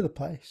all over the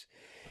place.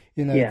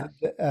 yeah,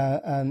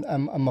 And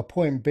my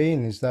point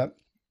being is that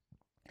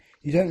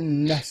you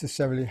don't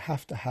necessarily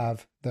have to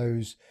have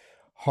those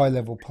high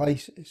level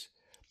places,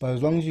 but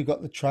as long as you've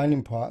got the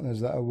training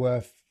partners that are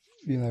worth,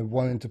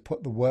 wanting to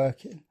put the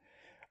work in,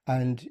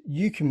 and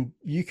you can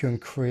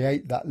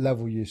create that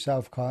level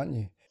yourself, can't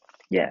you?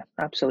 yeah.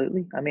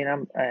 Absolutely. I mean,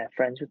 I'm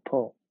friends with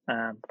Paul.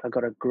 I've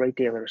got a great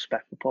deal of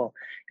respect for Paul.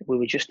 We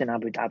were just in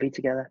Abu Dhabi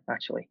together,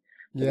 actually,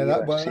 for the Yeah,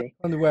 that's UFC.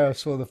 kind of where I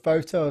saw the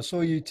photo. I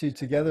saw you two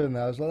together, and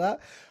I was like,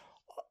 "That,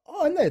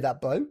 I know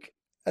that bloke."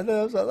 And then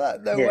I was like,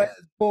 "That, no way, Yeah,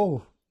 it's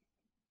Paul."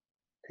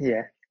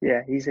 yeah,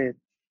 yeah. He's a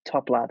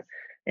top lad,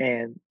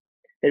 and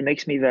it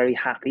makes me very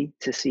happy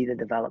to see the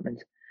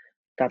development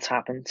that's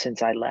happened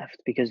since I left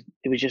because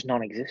it was just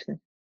non-existent.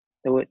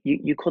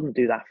 You couldn't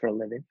do that for a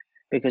living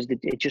because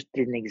it just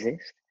didn't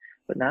exist.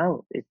 But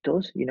now it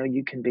does.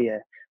 You can be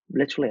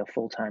literally a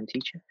full-time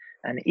teacher,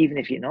 and even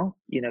if you're not,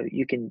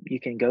 you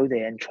can go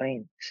there and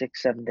train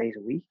 6-7 days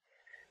a week,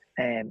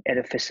 at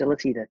a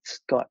facility that's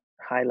got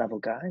high-level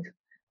guys.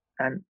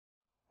 And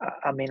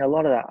I mean, a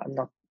lot of that,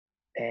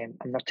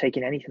 I'm not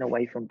taking anything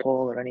away from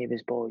Paul or any of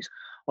his boys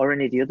or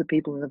any of the other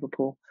people in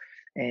Liverpool.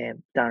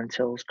 Darren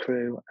Till's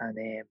crew, and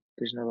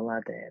there's another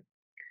lad,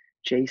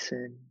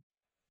 Jason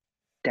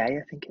Day,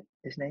 I think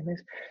his name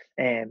is.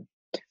 Um,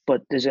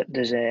 but there's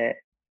a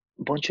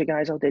bunch of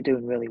guys out there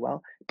doing really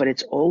well. But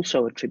it's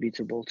also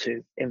attributable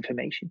to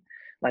information.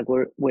 Like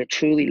we're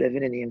truly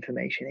living in the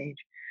information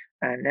age,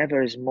 and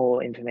never has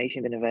more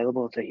information been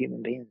available to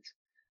human beings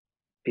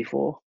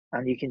before,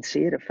 and you can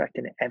see it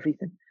affecting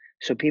everything.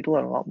 So people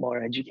are a lot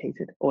more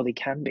educated, or they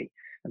can be,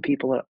 and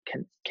people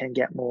can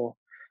get more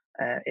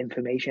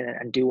information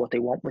and do what they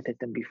want with it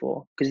than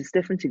before. Because it's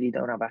different if you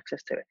don't have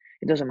access to it.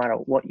 It doesn't matter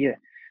what your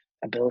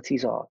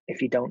abilities are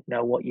if you don't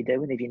know what you're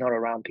doing, if you're not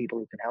around people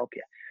who can help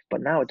you.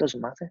 But now it doesn't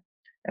matter.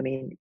 I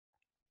mean,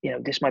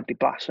 this might be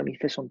blasphemy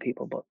for some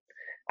people, but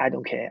I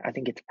don't care. I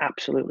think it's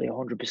absolutely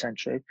 100%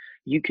 true.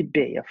 You could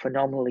be a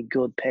phenomenally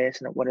good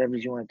person at whatever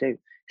you want to do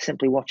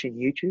simply watching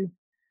YouTube.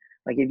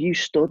 Like if you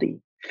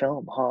study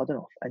film hard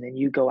enough and then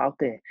you go out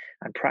there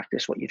and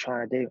practice what you're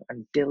trying to do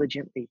and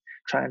diligently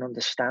try and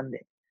understand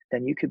it,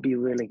 then you could be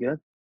really good.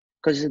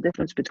 Because there's a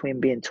difference between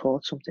being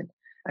taught something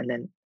and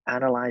then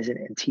analyzing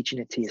it and teaching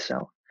it to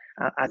yourself.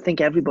 I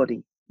think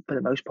everybody, for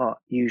the most part,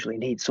 usually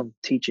needs some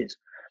teachers,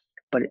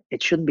 but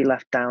it shouldn't be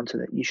left down to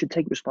that. You should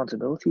take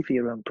responsibility for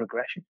your own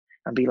progression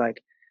and be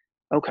like,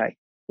 okay,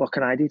 what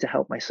can I do to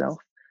help myself?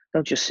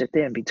 Don't just sit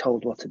there and be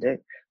told what to do.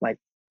 Like,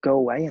 go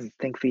away and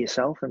think for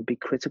yourself and be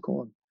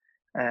critical.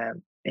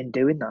 And in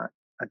doing that,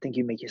 I think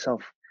you make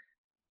yourself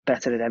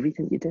better at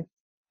everything you do.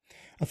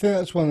 I think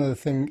that's one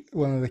of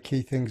the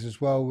key things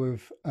as well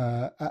with,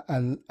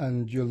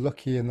 and you're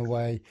lucky in the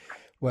way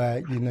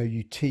where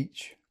you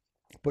teach,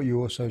 but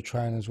you also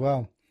train as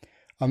well.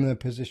 I'm in a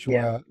position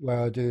Yeah, where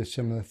I do a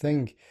similar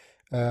thing.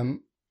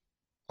 Um,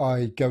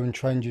 I go and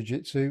train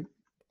jiu-jitsu.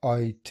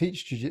 I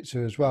teach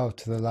jiu-jitsu as well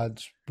to the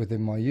lads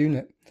within my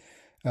unit.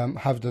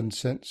 Have done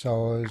since I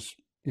was,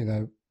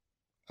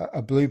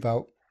 a blue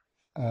belt.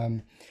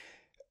 Um,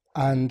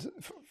 and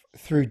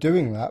through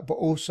doing that, but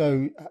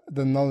also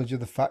the knowledge of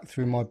the fact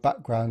through my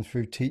background,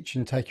 through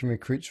teaching, taking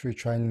recruits through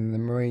training in the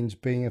Marines,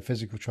 being a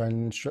physical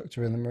training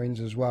instructor in the Marines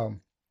as well,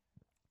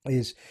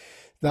 is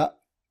that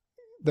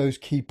those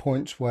key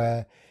points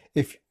where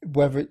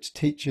whether it's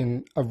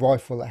teaching a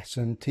rifle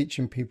lesson,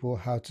 teaching people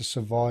how to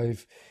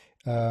survive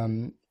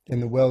in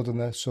the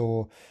wilderness,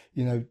 or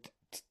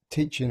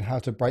teaching how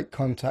to break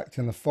contact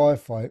in a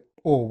firefight,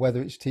 or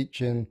whether it's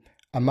teaching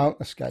a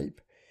mount escape,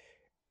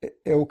 it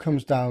all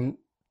comes down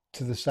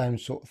to the same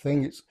sort of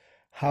thing. It's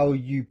how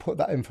you put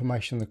that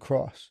information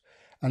across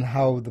and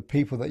how the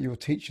people that you're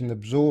teaching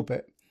absorb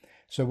it.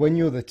 So when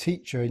you're the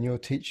teacher and you're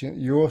teaching,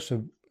 you're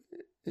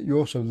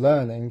also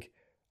learning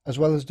as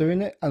well as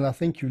doing it. And I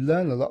think you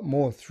learn a lot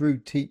more through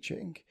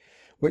teaching,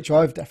 which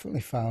I've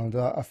definitely found.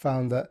 I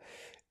found that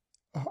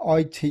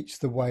I teach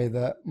the way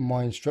that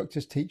my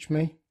instructors teach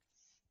me.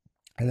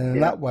 And then in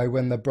yeah. that way,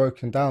 when they're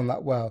broken down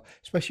that well,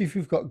 especially if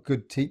you've got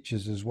good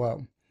teachers as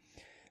well,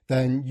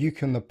 then you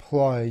can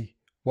apply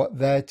what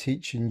they're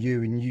teaching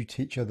you and you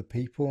teach other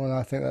people. And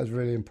I think that's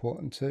really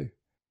important too.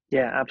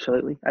 Yeah,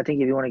 absolutely. I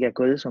think if you want to get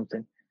good at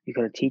something, you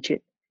got to teach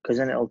it because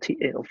then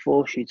it'll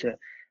force you to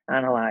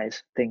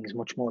analyze things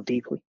much more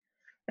deeply.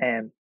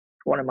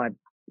 One of my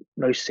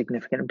most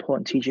significant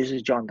important teachers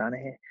is John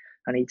Danaher,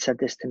 and he'd said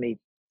this to me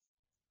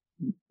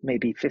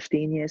maybe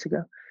 15 years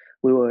ago.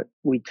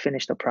 We'd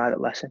finished a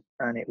private lesson,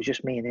 and it was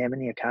just me and him in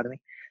the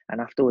academy.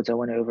 And afterwards, I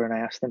went over and I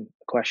asked him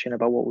a question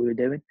about what we were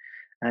doing,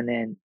 and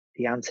then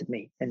he answered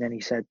me. And then he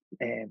said,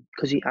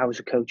 because I was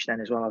a coach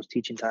then as well, I was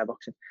teaching Thai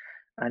boxing,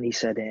 and he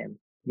said,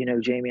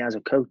 Jamie, as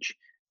a coach,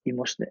 you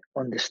must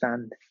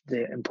understand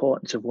the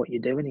importance of what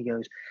you're doing. He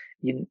goes,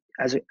 you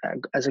as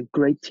a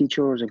great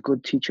teacher or as a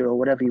good teacher or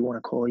whatever you want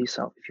to call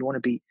yourself, if you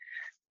want to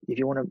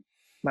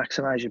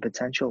maximize your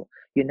potential,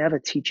 you're never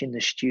teaching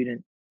the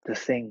student the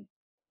thing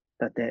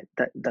that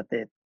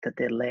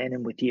they're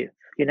learning with you.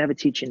 You're never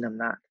teaching them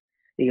that.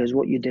 He goes,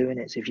 what you're doing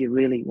is, if you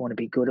really want to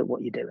be good at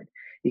what you're doing,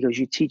 he goes,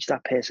 you teach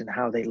that person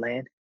how they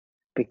learn,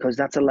 because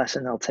that's a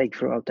lesson they'll take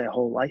throughout their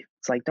whole life.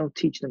 It's like, don't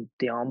teach them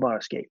the armbar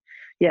escape.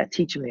 Yeah,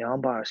 teach them the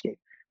armbar escape.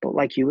 But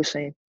like you were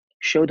saying,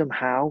 show them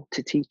how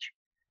to teach.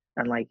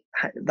 And like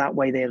that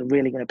way, they're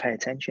really going to pay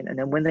attention. And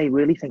then when they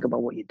really think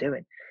about what you're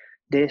doing,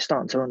 they're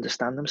starting to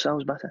understand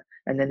themselves better.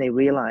 And then they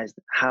realize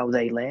how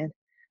they learn.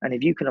 And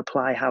if you can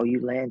apply how you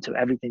learn to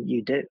everything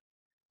you do,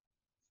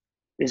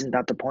 isn't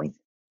that the point?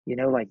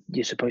 Like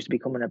you're supposed to be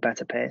becoming a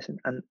better person.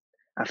 And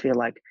I feel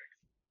like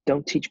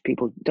don't teach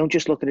people, don't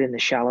just look at it in the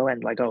shallow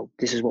end, like, oh,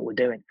 this is what we're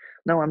doing.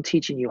 No, I'm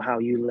teaching you how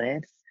you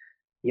learn,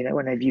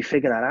 and if you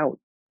figure that out,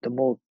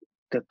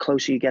 the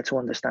closer you get to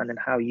understanding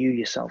how you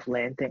yourself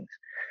learn things,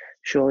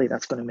 surely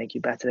that's going to make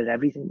you better at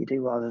everything you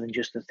do rather than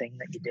just the thing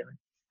that you're doing.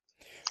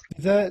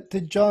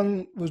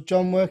 Was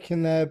John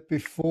working there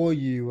before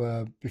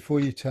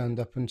you turned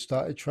up and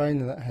started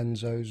training at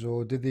Henzo's,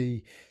 or did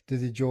he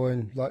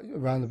join like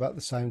around about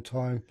the same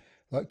time,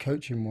 like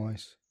coaching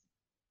wise?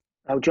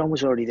 Oh, John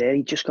was already there.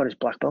 He just got his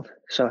black belt.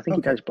 So I think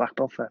he got Okay. his black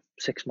belt for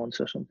 6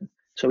 months or something.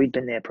 So he'd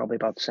been there probably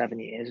about 7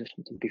 years or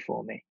something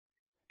before me.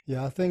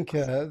 Yeah, I think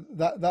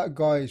that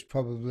guy is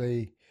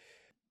probably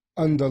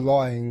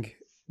underlying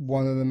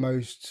one of the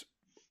most,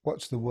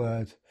 what's the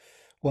word?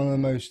 One of the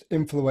most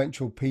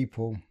influential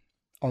people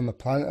on the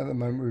planet at the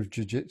moment with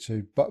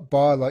jiu-jitsu, but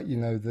bar like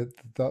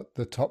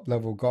the top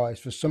level guys.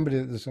 For somebody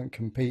that doesn't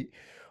compete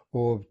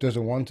or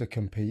doesn't want to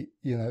compete,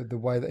 the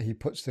way that he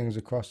puts things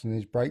across in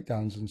his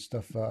breakdowns and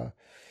stuff,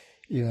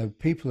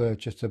 people are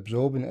just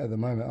absorbing it at the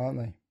moment, aren't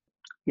they?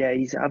 Yeah,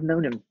 I've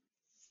known him,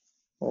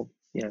 well,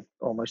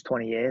 almost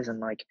 20 years, and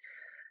like,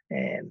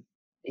 um,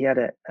 he had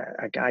a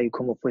guy who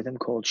come up with him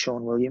called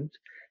Sean Williams,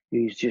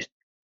 who's just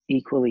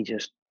equally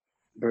just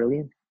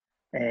brilliant.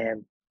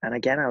 And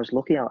again, I was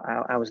lucky.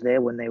 I was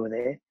there when they were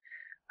there,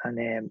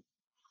 and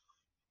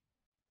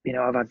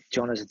I've had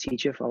John as a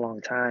teacher for a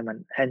long time,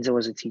 and Henzo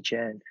as a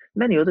teacher, and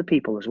many other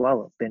people as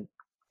well have been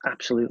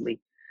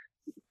absolutely,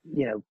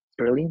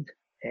 brilliant.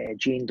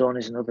 Gene Dunn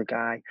is another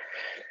guy.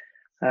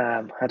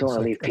 I don't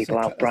want to leave people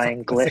out.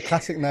 Brian Glick. That's a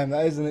classic name,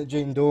 that, isn't it?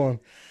 Gene Dawn.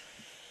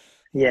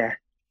 Yeah,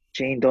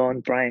 Gene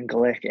Dunn, Brian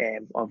Glick,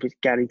 obviously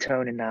Gary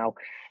Tonin now,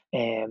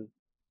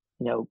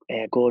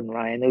 Gordon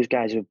Ryan. Those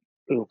guys who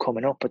are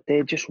coming up, but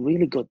they're just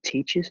really good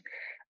teachers.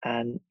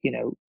 And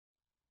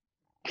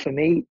for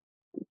me,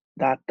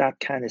 that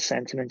kind of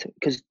sentiment,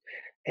 because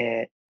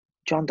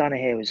John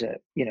Danaher was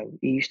he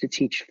used to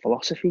teach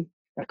philosophy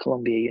at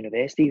Columbia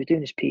University. He was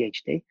doing his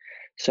PhD,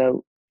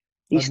 so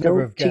he's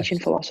still teaching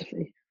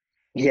philosophy.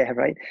 Yeah,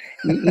 right.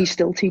 He's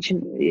still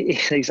teaching.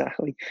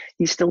 Exactly.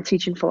 He's still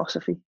teaching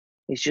philosophy.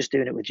 He's just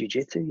doing it with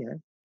jiu-jitsu,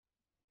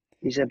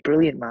 He's a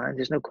brilliant mind.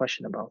 There's no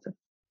question about it.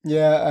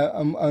 Yeah,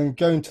 I'm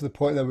going to the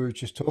point that we were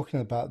just talking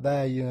about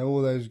there.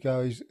 All those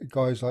guys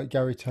like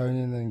Gary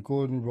Tonin and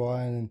Gordon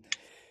Ryan, and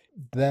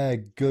they're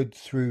good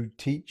through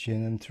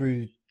teaching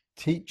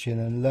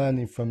and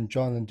learning from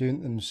John and doing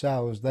it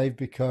themselves. They've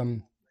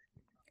become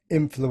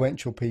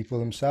influential people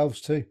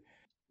themselves too.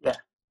 Yeah,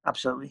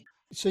 absolutely.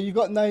 So you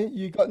got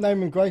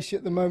Naaman Gracie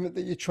at the moment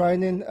that you're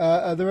training.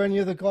 Are there any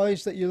other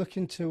guys that you're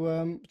looking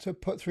to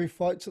put through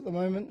fights at the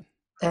moment?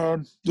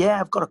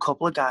 Yeah, I've got a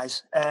couple of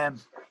guys.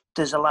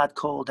 There's a lad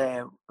called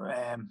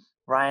Ryan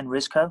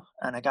Rizko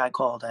and a guy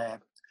called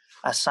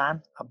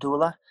Hassan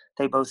Abdullah.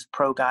 They both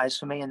pro guys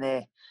for me, and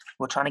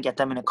we're trying to get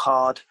them in a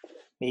card,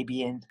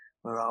 maybe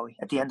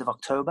at the end of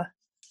October.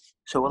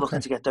 So we're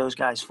looking to get those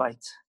guys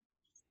fights.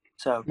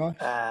 So nice.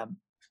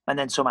 And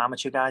then some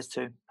amateur guys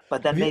too.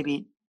 But then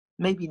maybe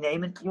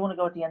Naaman. You want to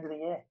go at the end of the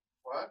year?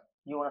 What?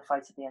 You want to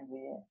fight at the end of the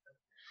year?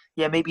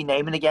 Yeah, maybe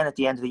Naaman again at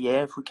the end of the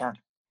year if we can.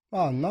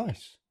 Oh,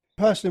 nice.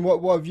 Personally,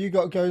 what have you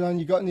got going on?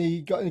 You got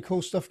any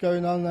cool stuff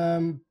going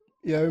on?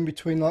 In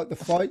between like the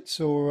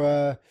fights, or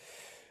are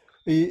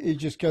you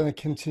just going to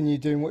continue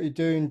doing what you're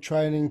doing,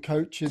 training,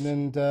 coaching,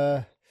 and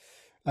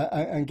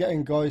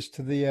getting guys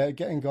to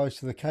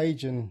the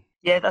cage? And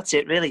yeah, that's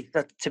it really.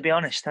 To be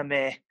honest,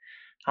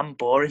 I'm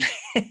boring.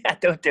 I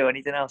don't do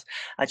anything else.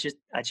 I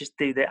just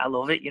do that. I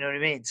love it. You know what I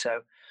mean?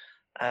 So,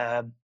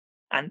 and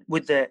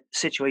with the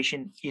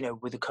situation,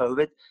 with the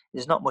COVID,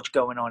 there's not much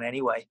going on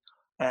anyway.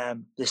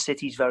 The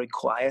city's very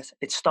quiet.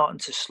 It's starting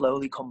to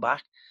slowly come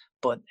back,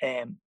 but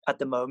at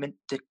the moment,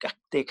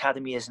 the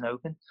academy isn't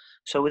open.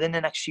 So within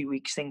the next few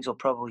weeks, things will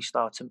probably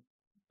start to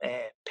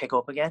pick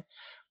up again.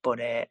 But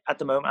at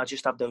the moment, I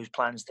just have those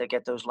plans to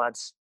get those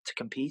lads to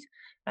compete,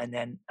 and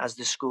then as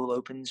the school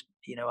opens,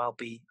 I'll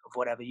be of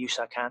whatever use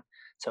I can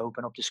to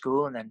open up the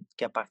school and then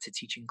get back to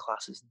teaching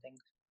classes and things.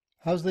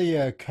 How's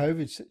the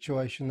COVID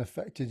situation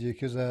affected you?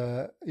 Because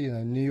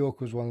New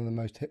York was one of the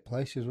most hit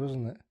places,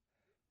 wasn't it?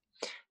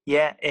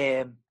 Yeah,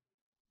 it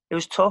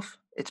was tough.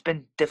 It's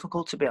been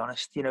difficult, to be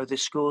honest. The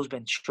school's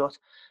been shut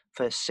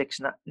for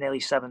nearly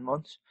 7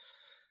 months,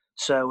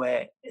 so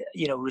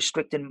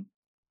restricting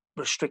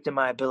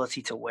my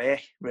ability to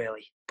work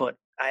really. But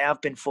I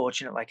have been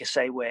fortunate, like I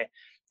say, where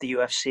the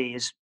UFC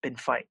has been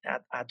fighting. I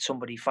had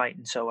somebody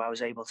fighting, so I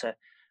was able to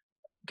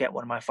get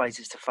one of my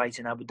fighters to fight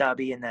in Abu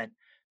Dhabi, and then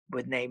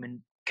with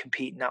Naaman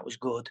competing, that was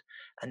good.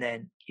 And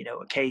then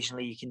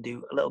occasionally you can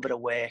do a little bit of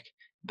work,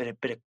 bit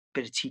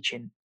of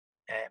teaching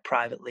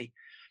privately.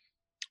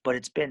 But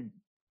it's been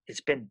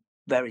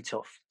very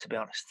tough, to be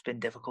honest. It's been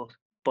difficult,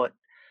 but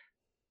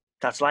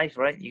that's life,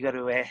 right? You got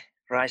to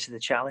rise to the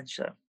challenge.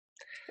 So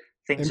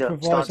things are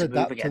starting to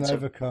move again. And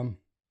overcome.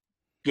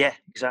 Yeah,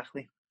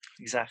 exactly.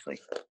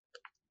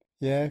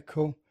 Yeah,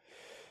 cool.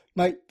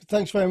 Mate,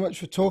 thanks very much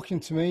for talking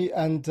to me,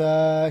 and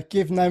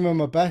give Naaman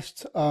my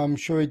best. I'm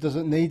sure he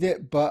doesn't need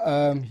it,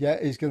 but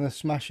he's going to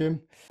smash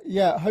him.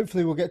 Yeah,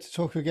 hopefully we'll get to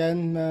talk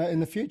again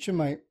in the future,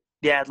 mate.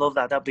 Yeah, I'd love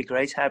that. That'd be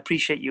great. I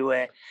appreciate you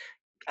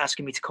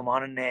asking me to come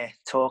on and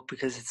talk,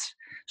 because it's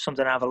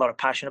something I have a lot of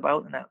passion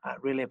about, and I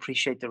really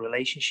appreciate the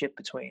relationship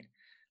between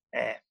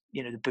the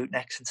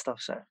bootnecks and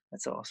stuff. So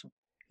that's awesome.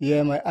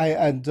 Yeah, mate.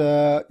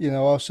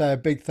 I'll say a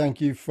big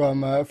thank you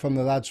from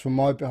the lads from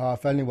my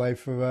behalf anyway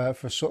for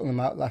sorting them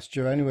out last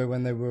year anyway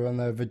when they were on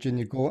the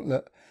Virginia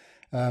Gauntlet.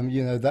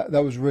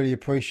 That was really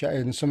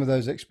appreciated, and some of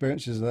those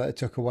experiences that I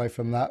took away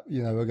from that,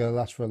 are going to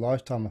last for a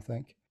lifetime, I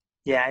think.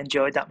 Yeah, I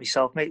enjoyed that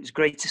myself, mate. It was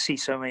great to see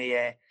so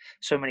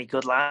many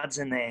good lads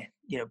and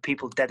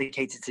people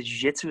dedicated to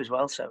jiu-jitsu as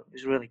well. So it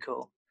was really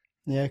cool.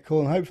 Yeah,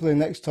 cool. And hopefully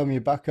next time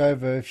you're back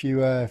over, if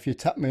you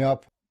tap me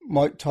up,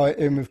 might tie it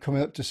in with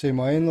coming up to see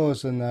my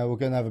in-laws, and we're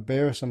going to have a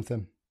beer or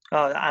something.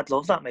 Oh, I'd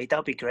love that, mate.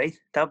 That'd be great.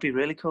 That'd be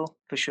really cool,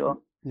 for sure.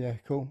 Yeah,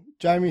 cool.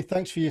 Jamie,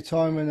 thanks for your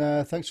time,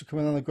 and thanks for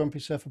coming on the Grumpy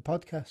Surfer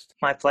podcast.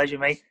 My pleasure,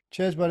 mate.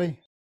 Cheers, buddy.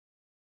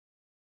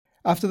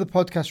 After the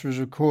podcast was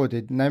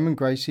recorded, Naaman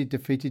Gracie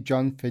defeated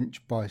John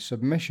Finch by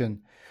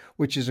submission,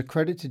 which is a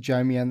credit to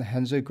Jamie and the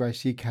Renzo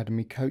Gracie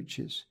Academy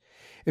coaches.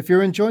 If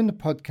you're enjoying the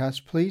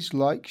podcast, please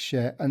like,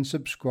 share and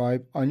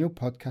subscribe on your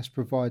podcast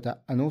provider,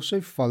 and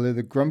also follow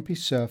the Grumpy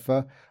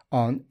Surfer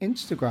on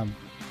Instagram.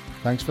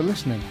 Thanks for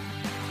listening.